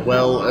as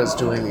well as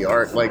doing the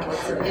art, like,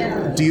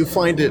 do you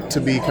find it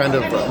to be kind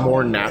of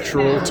more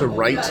natural to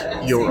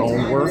write your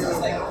own work?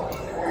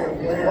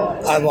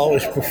 I've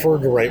always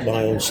preferred to write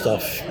my own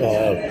stuff.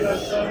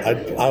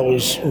 I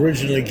was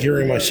originally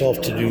gearing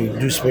myself to do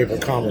newspaper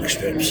comic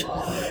strips,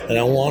 and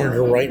I wanted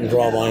to write and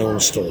draw my own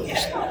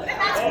stories.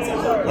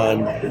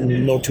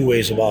 No two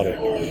ways about it.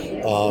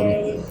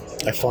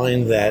 I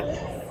find that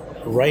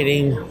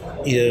writing's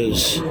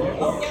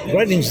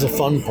the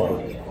fun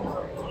part.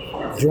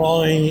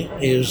 Drawing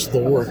is the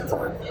work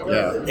part.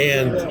 Yeah.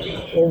 And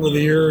over the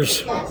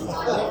years,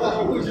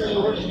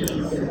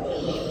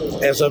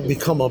 as I've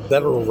become a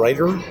better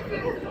writer,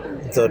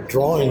 the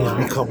drawings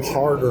become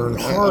harder and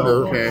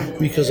harder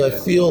because I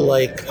feel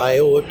like I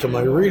owe it to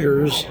my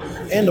readers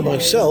and to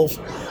myself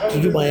to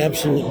do my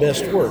absolute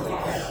best work.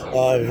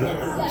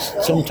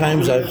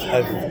 Sometimes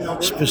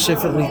I've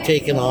specifically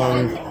taken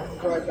on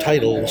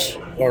titles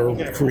or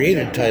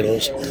created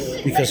titles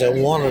because I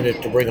wanted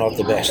it to bring out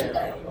the best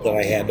that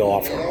I had to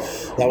offer.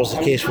 That was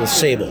the case with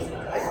Sable.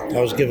 I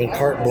was given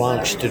carte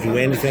blanche to do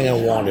anything I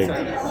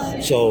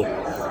wanted. So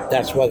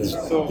that's why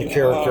the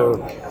character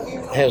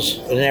has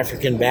an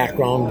African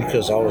background,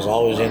 because I was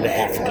always into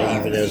Africa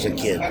even as a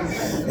kid.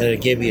 And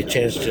it gave me a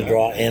chance to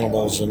draw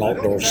animals and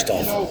outdoor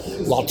stuff.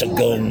 Lots of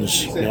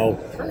guns, I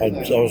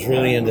was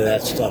really into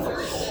that stuff.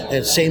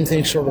 And same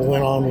thing sort of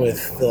went on with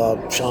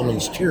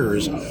Shaman's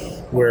Tears,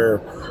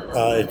 where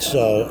it's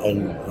a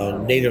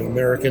Native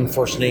American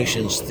First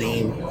Nations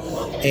theme,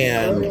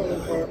 and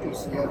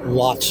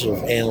lots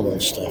of animal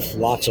stuff,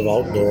 lots of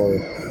outdoor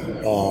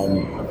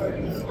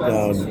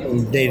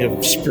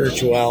native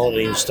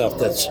spirituality and stuff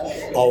that's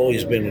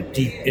always been a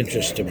deep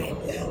interest to me.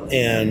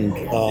 And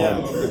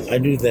I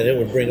knew that it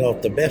would bring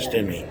out the best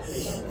in me.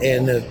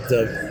 And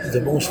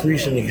the most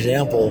recent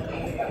example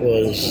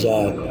was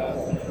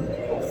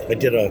I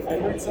did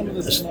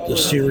a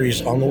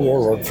series on the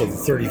Warlord for the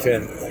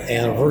 35th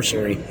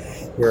anniversary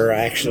where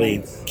I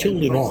actually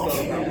killed him off.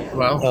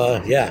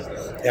 Wow.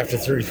 After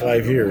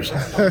 35 years.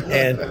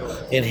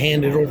 and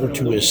handed over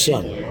to his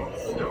son.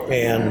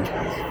 And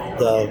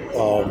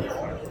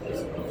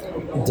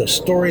the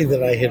story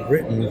that I had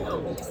written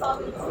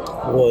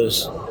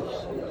was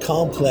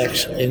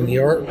complex, and the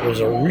art was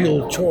a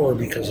real chore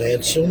because I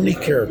had so many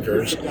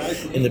characters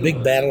in the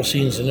big battle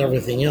scenes and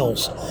everything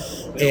else.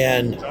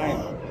 And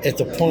at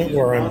the point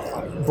where I'm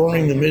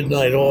burning the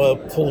midnight oil,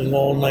 pulling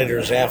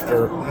all-nighters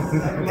after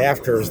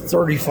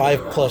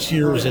 35 plus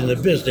years in the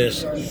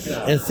business,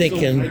 and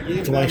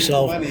thinking to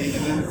myself,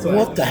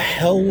 what the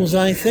hell was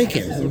I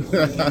thinking?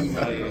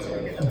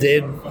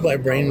 My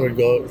brain would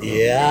go,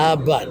 yeah,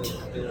 but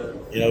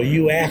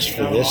you asked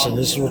for this, and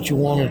this is what you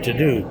wanted to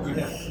do.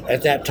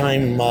 At that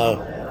time,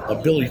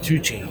 Billy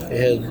Tucci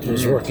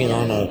was working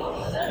on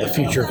a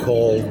feature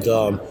called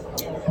The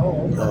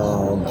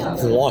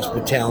Lost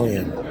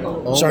Battalion,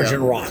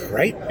 Sergeant Rock,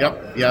 right?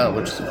 Yep, yeah,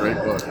 which is a great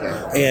book.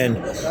 Yeah. And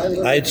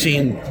I had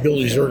seen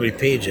Billy's early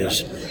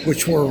pages,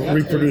 which were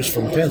reproduced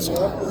from pencil.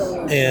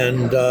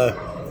 And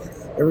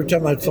every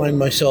time I'd find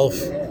myself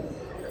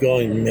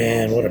going,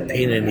 man, what a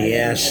pain in the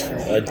ass,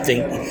 I'd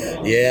think,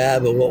 yeah,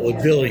 but what would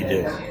Billy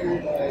do?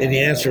 And the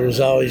answer was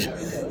always,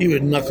 he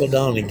would knuckle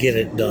down and get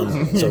it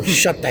done. So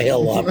shut the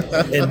hell up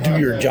and do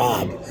your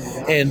job.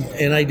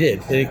 And I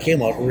did. And it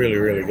came out really,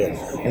 really good.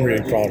 I'm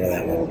really proud of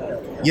that one.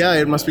 Yeah,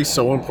 it must be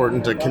so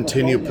important to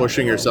continue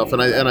pushing yourself.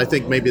 And I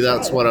think maybe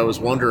that's what I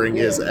was wondering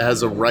is,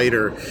 as a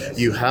writer,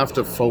 you have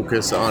to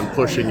focus on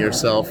pushing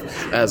yourself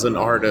as an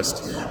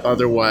artist.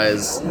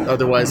 Otherwise,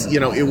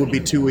 it would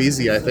be too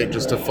easy, I think,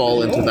 just to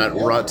fall into that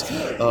rut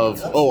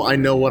of, oh, I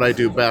know what I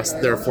do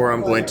best, therefore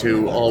I'm going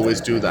to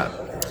always do that.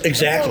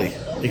 Exactly.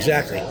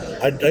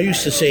 I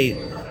used to say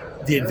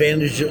the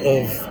advantage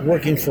of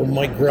working for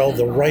Mike Grell,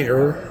 the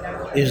writer,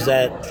 is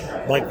that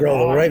Mike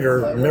Grell, the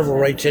writer, never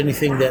writes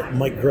anything that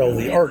Mike Grell,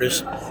 the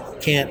artist,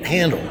 can't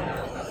handle.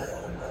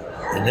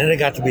 And then I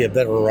got to be a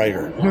better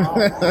writer.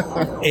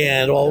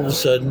 And all of a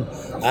sudden,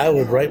 I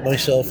would write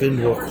myself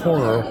into a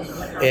corner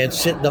and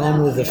sit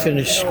down with a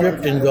finished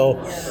script and go,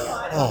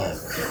 oh,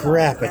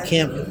 crap, I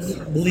can't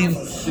believe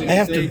I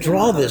have to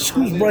draw this.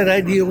 Whose bright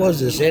idea was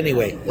this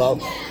anyway? Well,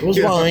 it was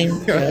mine.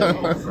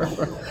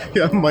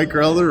 Yeah, Mike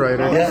Grell, the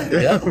writer.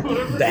 Yeah,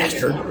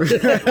 bastard.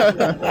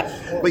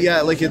 But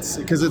yeah, like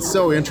because it's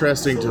so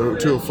interesting to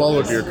have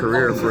followed your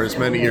career for as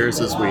many years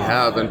as we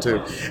have,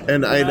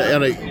 and I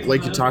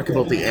like you talk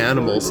about the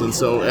animals,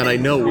 and I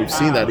know we've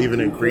seen that even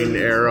in Green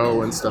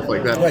Arrow and stuff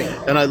like that. Right.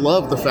 And I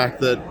love the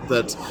fact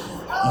that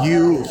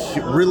you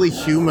really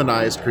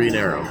humanized Green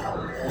Arrow.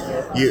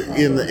 you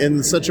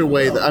in such a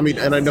way that, I mean,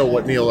 and I know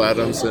what Neil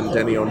Adams and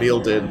Denny O'Neil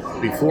did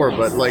before,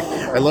 but like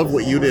I love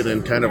what you did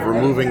in kind of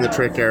removing the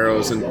trick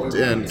arrows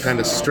and kind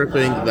of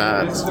stripping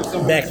that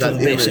back to that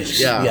the image. basics.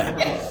 Yeah.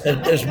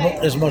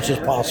 As much as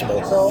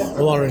possible.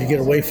 I wanted to get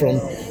away from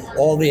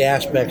all the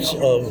aspects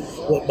of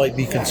what might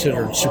be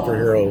considered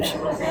superheroes,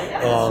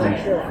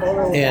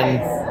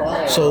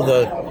 and so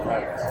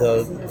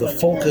the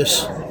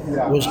focus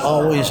was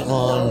always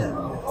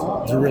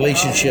on the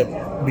relationship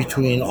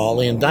between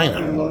Ollie and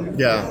Dinah.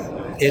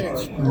 Yeah.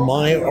 It's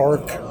my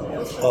arc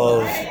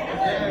of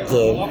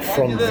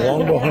from the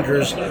Longbow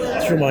Hunters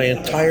through my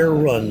entire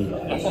run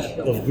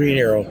of Green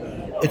Arrow.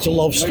 It's a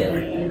love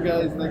story.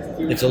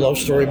 It's a love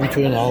story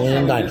between Ollie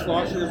and Dinah,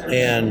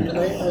 and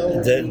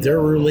their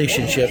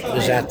relationship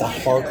is at the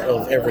heart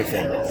of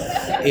everything.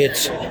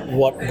 It's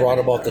what brought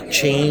about the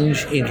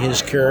change in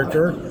his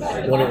character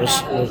when it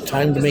was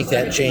time to make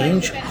that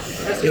change.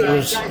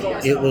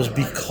 It was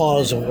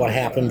because of what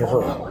happened to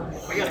her.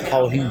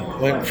 How he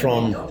went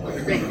from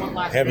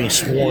having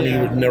sworn he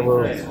would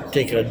never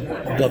take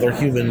another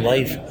human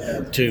life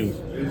to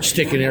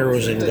sticking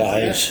arrows in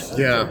guys,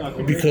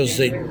 because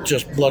they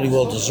just bloody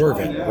well deserve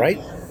it, right?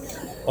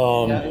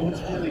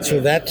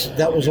 So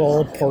that was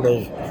all part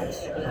of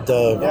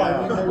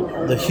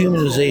the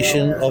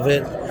humanization of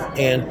it,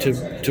 and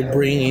to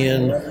bring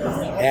in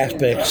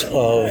aspects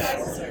of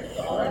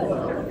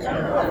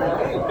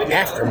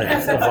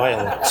aftermath of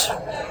violence.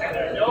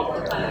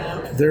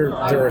 There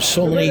are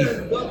so many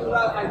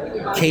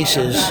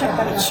cases,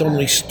 so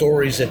many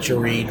stories that you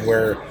read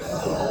where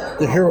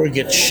the hero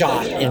gets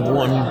shot in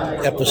one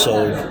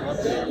episode,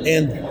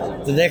 and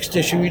the next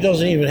issue he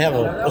doesn't even have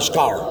a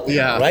scar.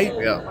 Yeah. Right?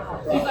 Yeah.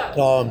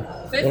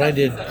 When I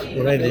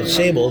did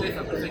Sable,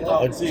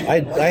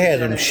 I had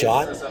him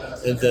shot,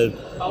 and the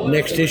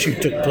next issue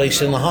took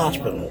place in the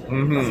hospital.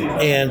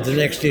 Mm-hmm. And the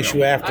next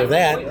issue after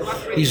that,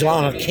 he's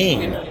on a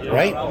cane,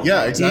 right?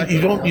 Yeah, exactly.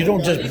 You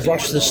don't just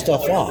brush this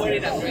stuff off.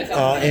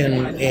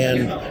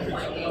 And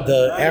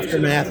the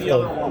aftermath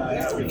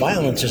of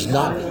violence is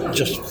not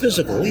just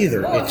physical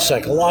either; it's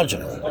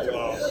psychological.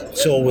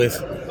 So with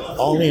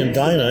Ollie and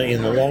Dinah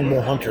in the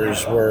Longbow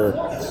Hunters, where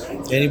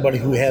anybody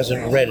who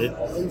hasn't read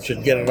it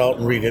should get it out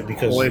and read it,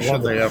 because Boy,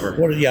 should they ever.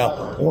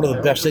 one of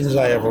the best things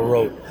I ever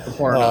wrote.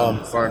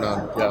 Bar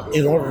none. Yeah.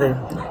 In order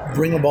to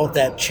bring about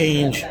that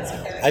change,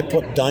 I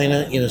put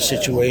Dinah in a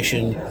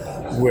situation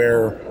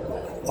where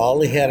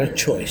Ollie had a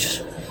choice.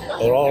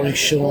 It already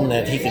shown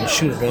that he can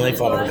shoot a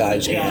knife out of a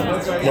guy's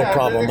hand, no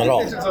problem at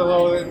all.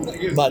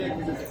 But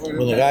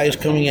when the guy is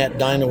coming at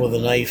Dinah with a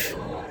knife,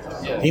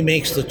 he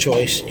makes the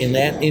choice in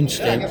that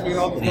instant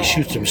that he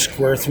shoots him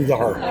square through the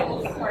heart.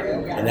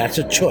 And that's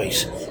a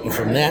choice. And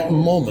from that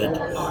moment,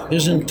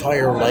 his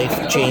entire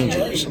life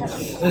changes.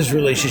 His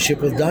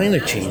relationship with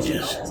Dinah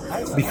changes.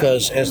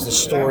 Because as the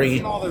story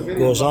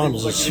goes on,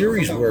 as the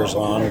series wears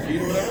on,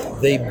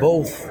 they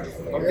both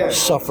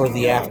suffer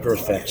the after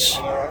effects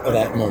of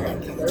that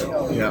moment.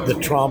 Yeah. The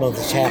trauma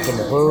that's happened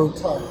to her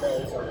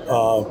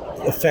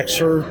affects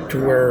her to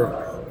where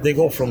they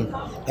go from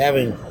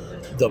having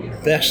the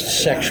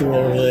best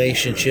sexual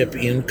relationship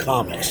in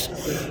comics.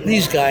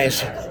 These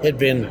guys had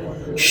been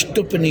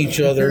stooping each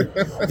other.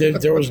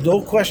 There was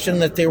no question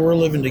that they were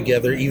living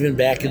together, even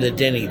back in the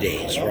Denny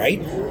days, right?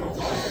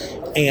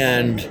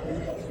 And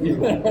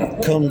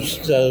comes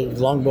the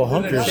Longbow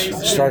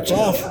Hunters, starts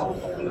off,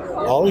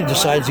 Ollie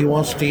decides he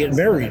wants to get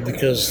married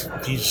because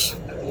he's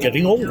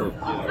getting older.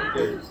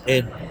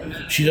 And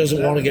she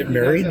doesn't want to get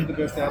married.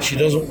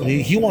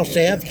 He wants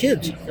to have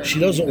kids. She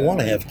doesn't want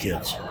to have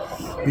kids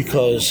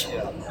because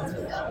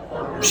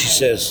she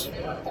says,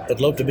 I'd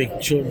love to make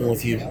children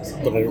with you,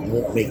 but I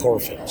won't make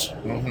orphans,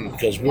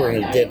 because we're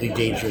in a deadly,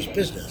 dangerous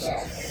business.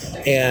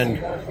 And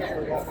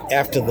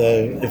after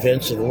the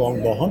events of the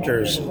Longbow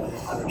Hunters,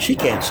 she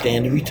can't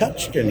stand to be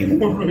touched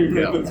anymore.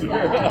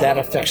 That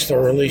affects their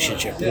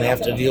relationship, and they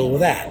have to deal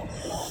with that.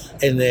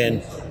 And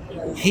then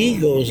he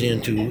goes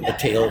into a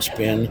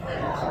tailspin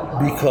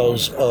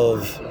because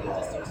of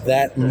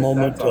that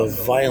moment of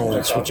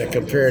violence, which I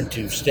compared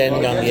to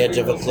standing on the edge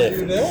of a cliff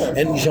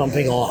and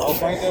jumping off.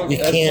 You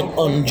can't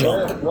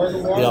unjump.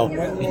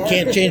 You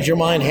can't change your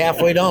mind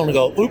halfway down and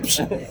go,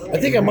 oops, I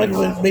think I might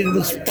have made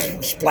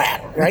it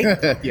splat,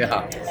 right?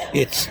 Yeah.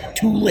 It's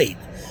too late.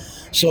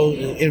 So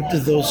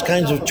those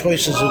kinds of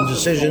choices and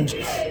decisions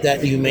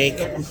that you make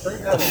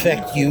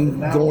affect you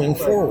going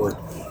forward.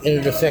 And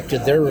it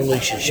affected their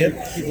relationship.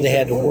 They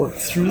had to work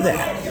through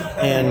that.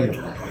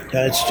 And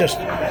it's just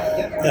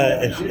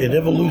an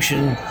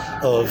evolution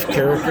of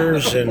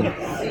characters and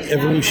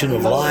evolution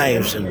of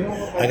lives, and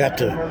I got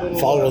to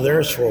follow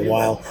theirs for a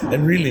while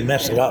and really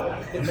mess it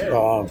up.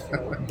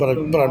 But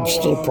I'm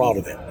still proud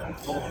of it.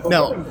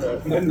 Now,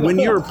 when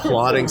you're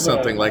plotting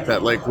something like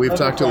that, like we've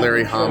talked to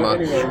Larry Hama,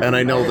 and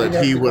I know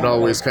that he would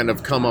always kind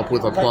of come up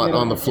with a plot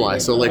on the fly.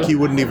 So, like, he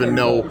wouldn't even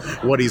know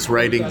what he's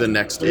writing the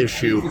next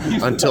issue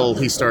until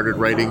he started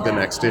writing the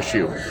next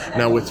issue.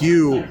 Now, with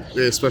you,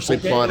 especially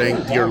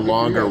plotting your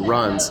longer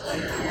runs,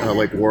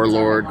 like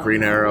Warlord,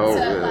 Green Arrow,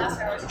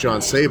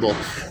 John Sable.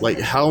 Like,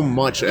 how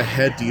much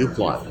ahead do you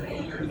plot?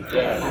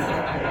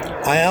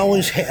 I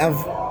always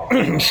have,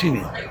 excuse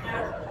me,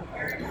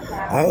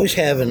 I always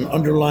have an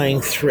underlying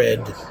thread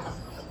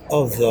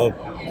of the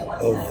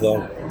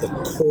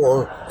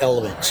core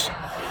elements.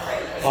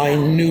 I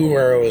knew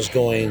where I was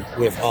going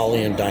with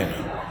Ollie and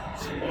Dinah.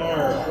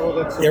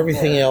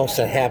 Everything else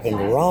that happened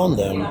around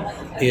them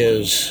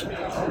is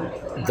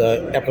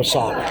the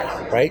episodic,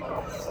 right?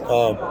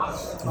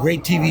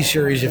 Great TV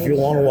series if you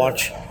want to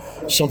watch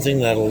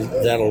something that'll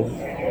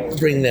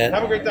bring that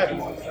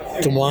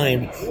to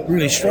mind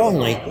really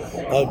strongly.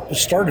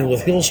 Started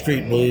with Hill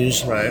Street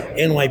Blues, right.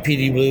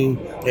 NYPD Blue,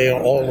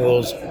 all of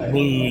those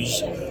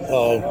blues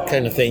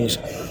kind of things,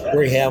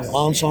 where you have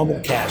ensemble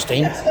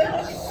casting.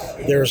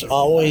 There's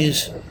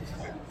always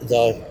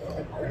the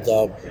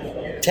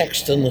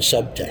text and the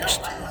subtext.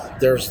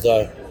 There's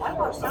the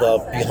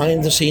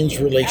behind the scenes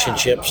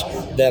relationships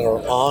that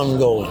are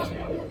ongoing,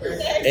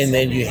 and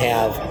then you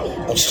have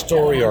a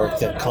story arc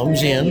that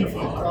comes in,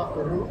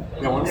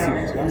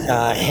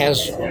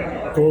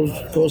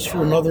 goes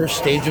through another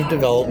stage of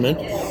development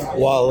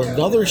while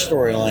another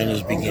storyline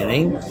is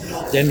beginning.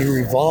 Then you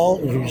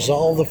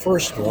resolve the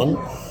first one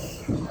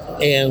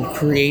and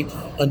create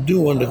a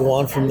new one to go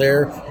on from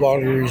there while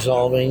you're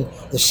resolving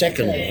the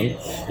second one,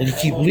 and you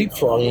keep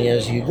leapfrogging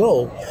as you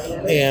go.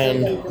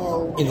 And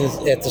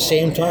at the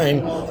same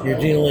time, you're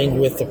dealing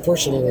with the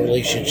personal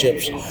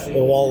relationships of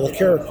all the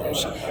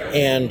characters,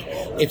 and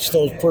it's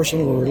those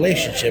personal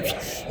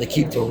relationships that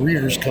keep the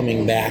readers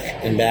coming back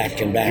and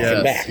back and back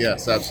and back.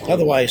 Yes, absolutely.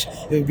 Otherwise,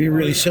 it would be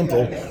really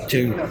simple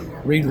to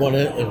read one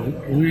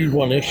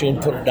issue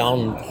and put it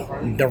down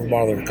and never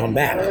bother to come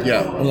back.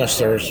 Yeah. Unless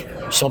there's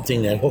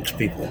something that hooks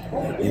people.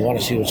 You want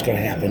to see what's going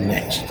to happen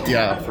next.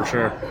 Yeah, for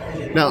sure.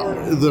 Now,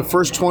 the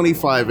first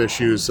 25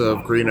 issues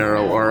of Green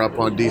Arrow are up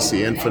on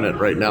DC Infinite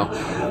right now.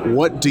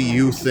 What do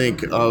you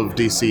think of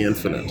DC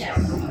Infinite?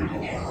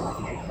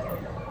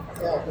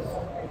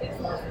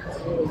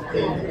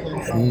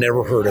 I've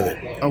never heard of it.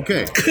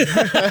 Okay.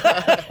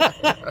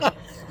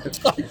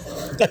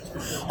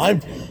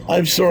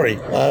 I'm sorry.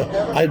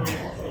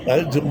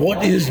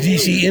 What is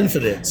DC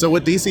Infinite? So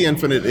what DC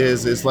Infinite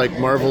is like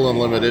Marvel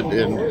Unlimited,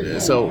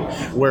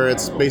 where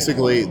it's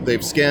basically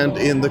they've scanned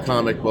in the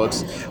comic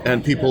books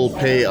and people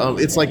pay.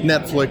 It's like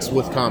Netflix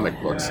with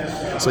comic books.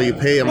 So you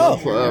pay a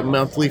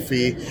monthly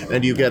fee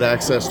and you get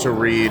access to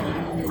read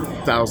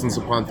thousands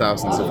upon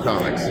thousands of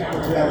comics.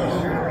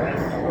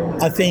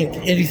 I think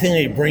anything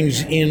that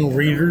brings in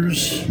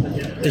readers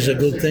is a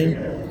good thing.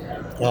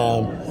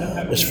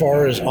 As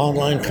far as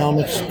online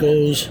comics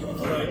goes,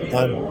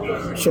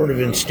 I'm sort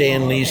of in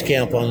Stan Lee's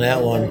camp on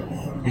that one.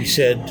 He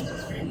said,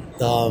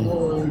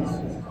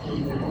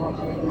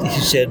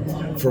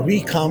 for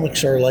me,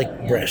 comics are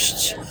like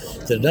breasts.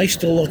 They're nice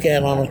to look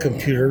at on a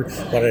computer,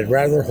 but I'd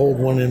rather hold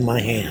one in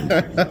my hand.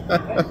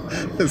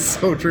 It's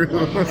so true.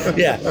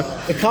 Yeah,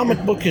 the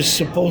comic book is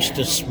supposed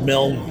to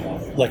smell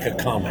like a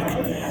comic.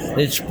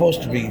 It's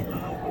supposed to be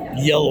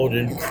yellowed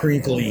and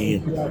crinkly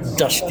and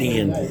dusty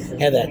and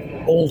have that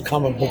old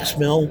comic book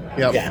smell.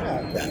 Yep. Yeah.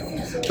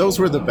 Those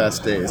were the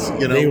best days,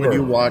 when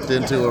you walked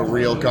into a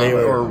real comic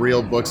or a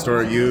real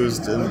bookstore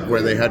used and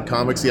where they had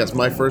comics. Yes,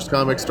 my first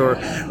comic store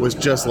was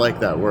just like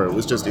that, where it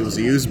was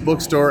a used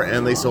bookstore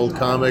and they sold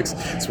comics.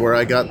 It's where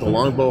I got the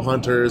Longbow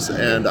Hunters,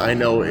 and I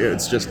know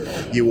it's just,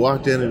 you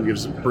walked in and you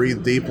just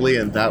breathed deeply,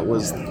 and that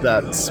was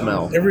that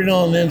smell. Every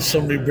now and then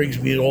somebody brings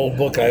me an old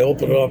book, I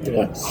open it up and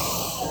go,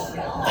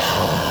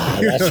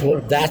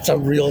 that's a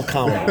real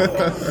comic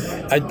book.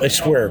 I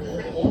swear,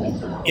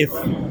 if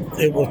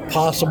it was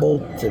possible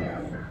to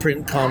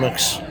print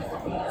comics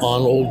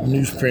on old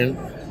newsprint,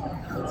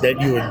 that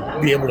you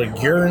would be able to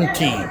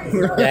guarantee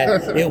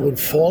that it would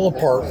fall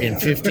apart in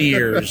 50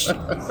 years,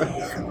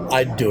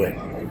 I'd do it.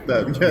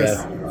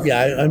 Yes.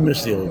 Yeah, I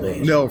miss the old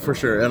days. No, for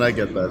sure, and I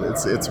get that.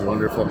 It's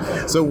wonderful.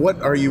 So,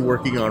 what are you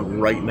working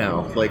on right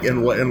now?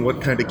 And what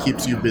kind of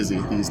keeps you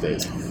busy these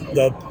days?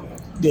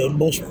 The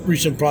most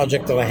recent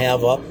project that I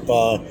have up,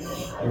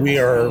 we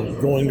are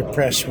going to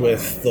press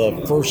with the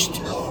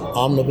first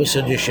omnibus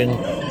edition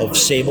of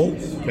Sable.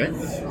 Okay.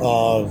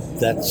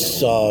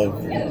 That's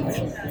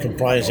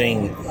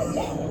comprising,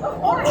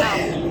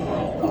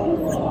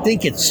 I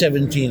think it's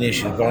 17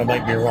 issues, but I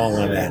might be wrong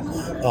on that.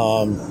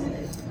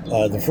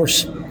 The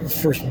first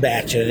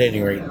batch, at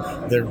any rate,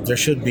 there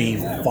should be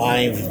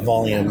 5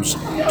 volumes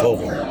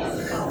total.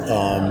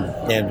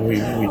 And we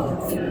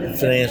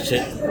financed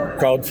it,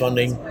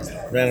 crowdfunding,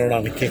 ran it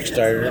on a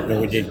Kickstarter,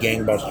 and we did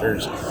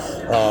gangbusters.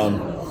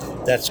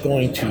 That's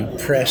going to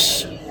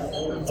press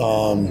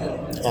on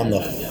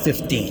the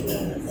 15th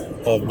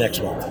of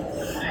next month.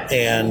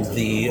 And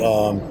the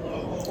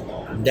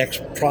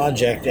next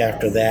project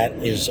after that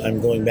is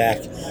I'm going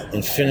back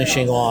and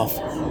finishing off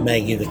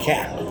Maggie the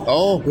Cat.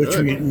 Oh, which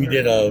we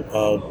did a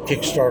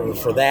Kickstarter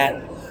for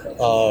that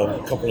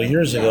a couple of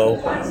years ago,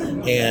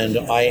 and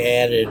I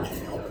added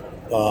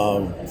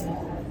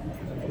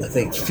I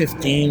think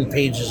 15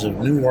 pages of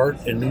new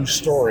art and new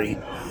story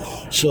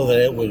so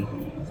that it would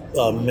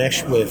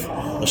mesh with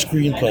a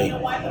screenplay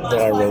that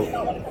I wrote.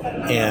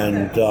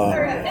 and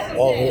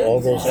all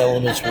those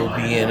elements will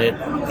be in it,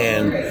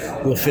 and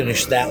we'll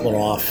finish that one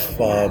off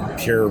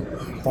here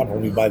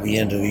probably by the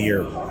end of the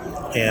year,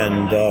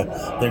 and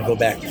then go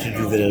back to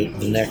do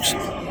the next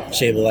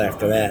Sable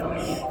after that.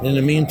 And in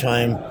the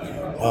meantime,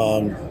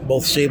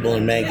 both Sable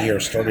and Maggie are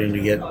starting to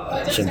get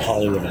some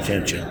Hollywood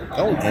attention.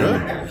 Oh, good.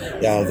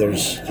 And, yeah,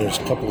 there's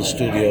a couple of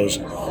studios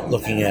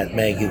looking at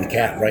Maggie the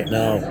cat right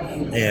now,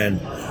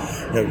 and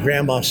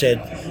Grandma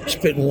said,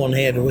 spit in one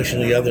hand and wish in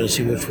the other and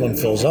see which one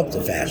fills up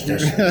the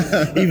fastest.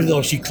 Even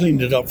though she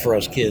cleaned it up for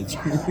us kids,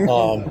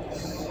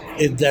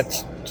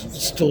 that's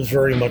still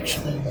very much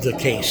the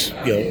case.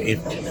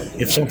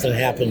 If something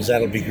happens,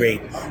 that'll be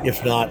great.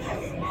 If not,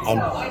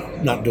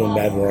 I'm not doing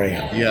bad where I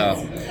am. Yeah.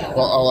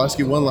 Well, I'll ask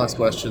you one last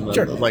question then.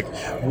 Sure.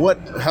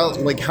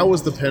 How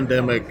was the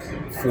pandemic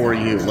for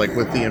you? Like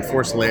with the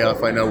enforced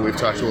layoff, I know we've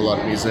talked to a lot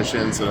of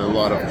musicians and a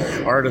lot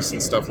of artists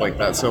and stuff like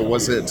that. So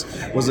was it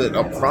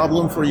a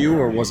problem for you,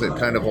 or was it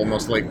kind of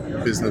almost like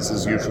business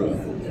as usual?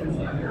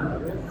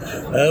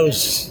 It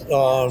was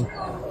a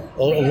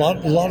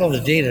lot of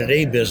the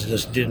day-to-day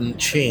business didn't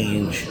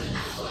change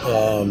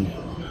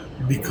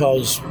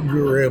because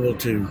we were able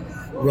to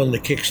run the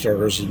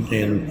Kickstarters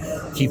and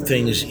keep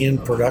things in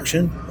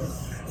production.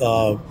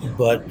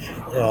 But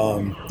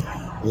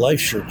life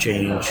sure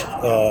changed.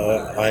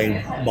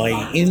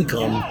 My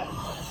income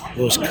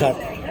was cut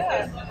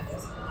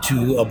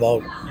to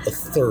about a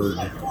third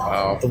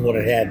of what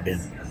it had been,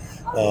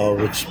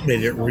 which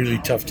made it really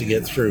tough to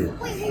get through.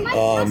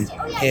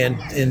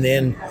 And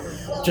then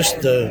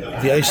just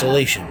the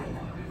isolation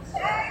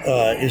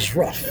is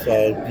rough.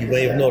 You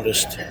may have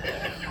noticed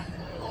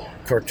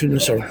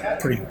cartoonists are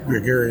pretty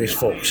gregarious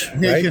folks,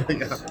 right?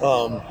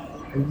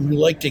 We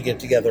like to get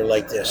together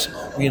like this.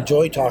 We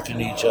enjoy talking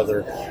to each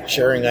other,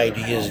 sharing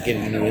ideas,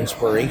 getting new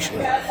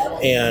inspiration.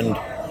 And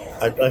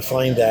I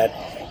find that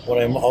when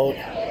I'm out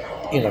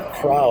in a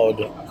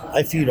crowd,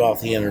 I feed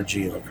off the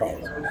energy of the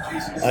crowd.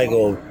 I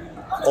go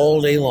all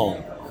day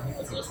long,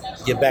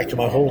 get back to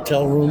my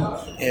hotel room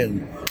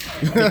and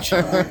pitch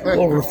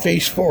over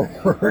face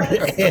forward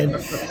and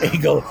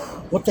go,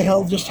 what the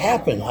hell just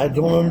happened? I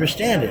don't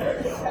understand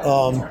it.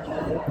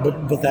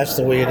 But that's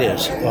the way it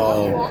is.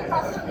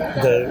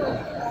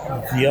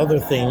 The other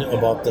thing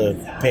about the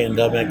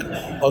pandemic,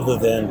 other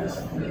than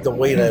the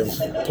weight I've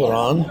put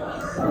on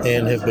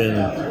and have been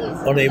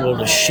unable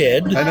to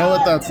shed, I know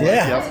what that's like.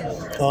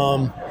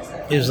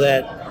 Yeah, is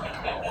that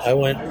I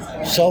went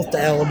south to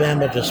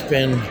Alabama to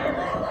spend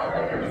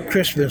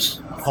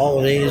Christmas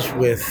holidays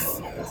with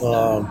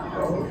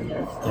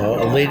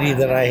a lady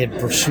that I had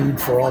pursued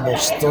for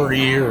almost 30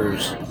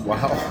 years.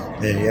 Wow.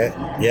 And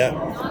yeah,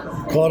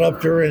 caught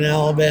up to her in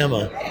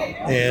Alabama,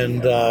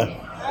 and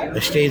I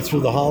stayed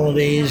through the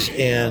holidays,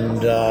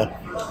 and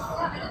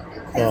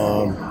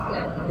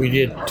we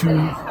did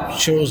 2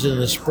 shows in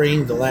the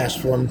spring. The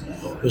last one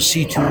was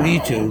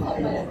C2E2.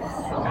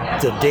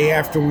 The day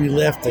after we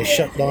left, they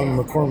shut down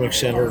the McCormick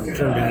Center and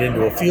turned it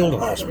into a field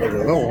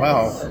hospital. Oh,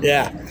 wow.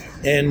 Yeah,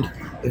 and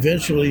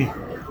eventually,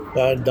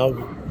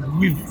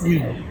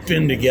 we've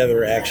been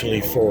together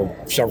actually for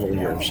several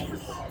years,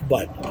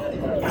 but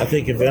I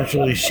think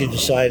eventually she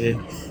decided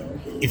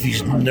if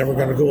he's never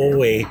going to go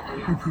away,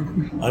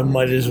 I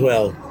might as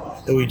well.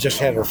 And we just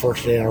had our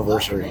first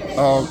anniversary.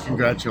 Oh,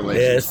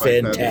 congratulations. Yeah, it's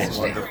Mike, that is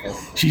fantastic.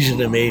 wonderful. She's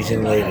an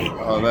amazing lady.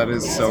 Oh, that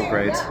is so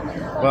great.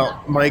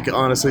 Well, Mike,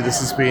 honestly, this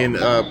has been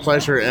a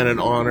pleasure and an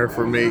honor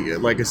for me.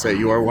 Like I say,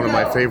 you are one of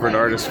my favorite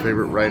artists,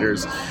 favorite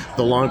writers.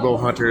 The Longbow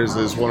Hunters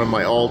is one of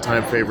my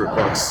all-time favorite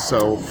books.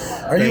 So,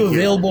 Are you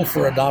available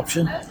for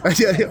adoption?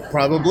 Yeah,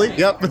 probably.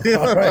 Yep.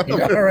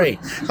 All right.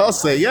 I'll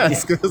say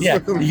yes. Yeah,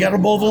 you got to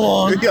mow the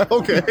lawn. Yeah,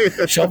 okay.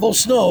 Shovel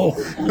snow.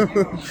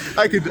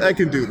 I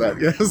can do that.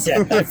 Yes.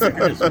 Yeah, I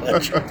figured as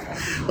much.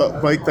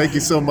 Well, Mike, thank you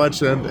so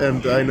much,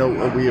 and I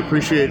know we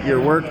appreciate your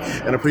work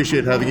and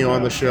appreciate having you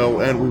on the show,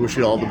 and we wish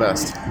you all the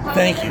best.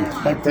 Thank you.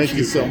 Thank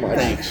you so much.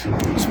 Thanks.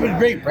 It's been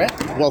great, Brett.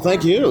 Well,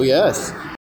 thank you. Yes.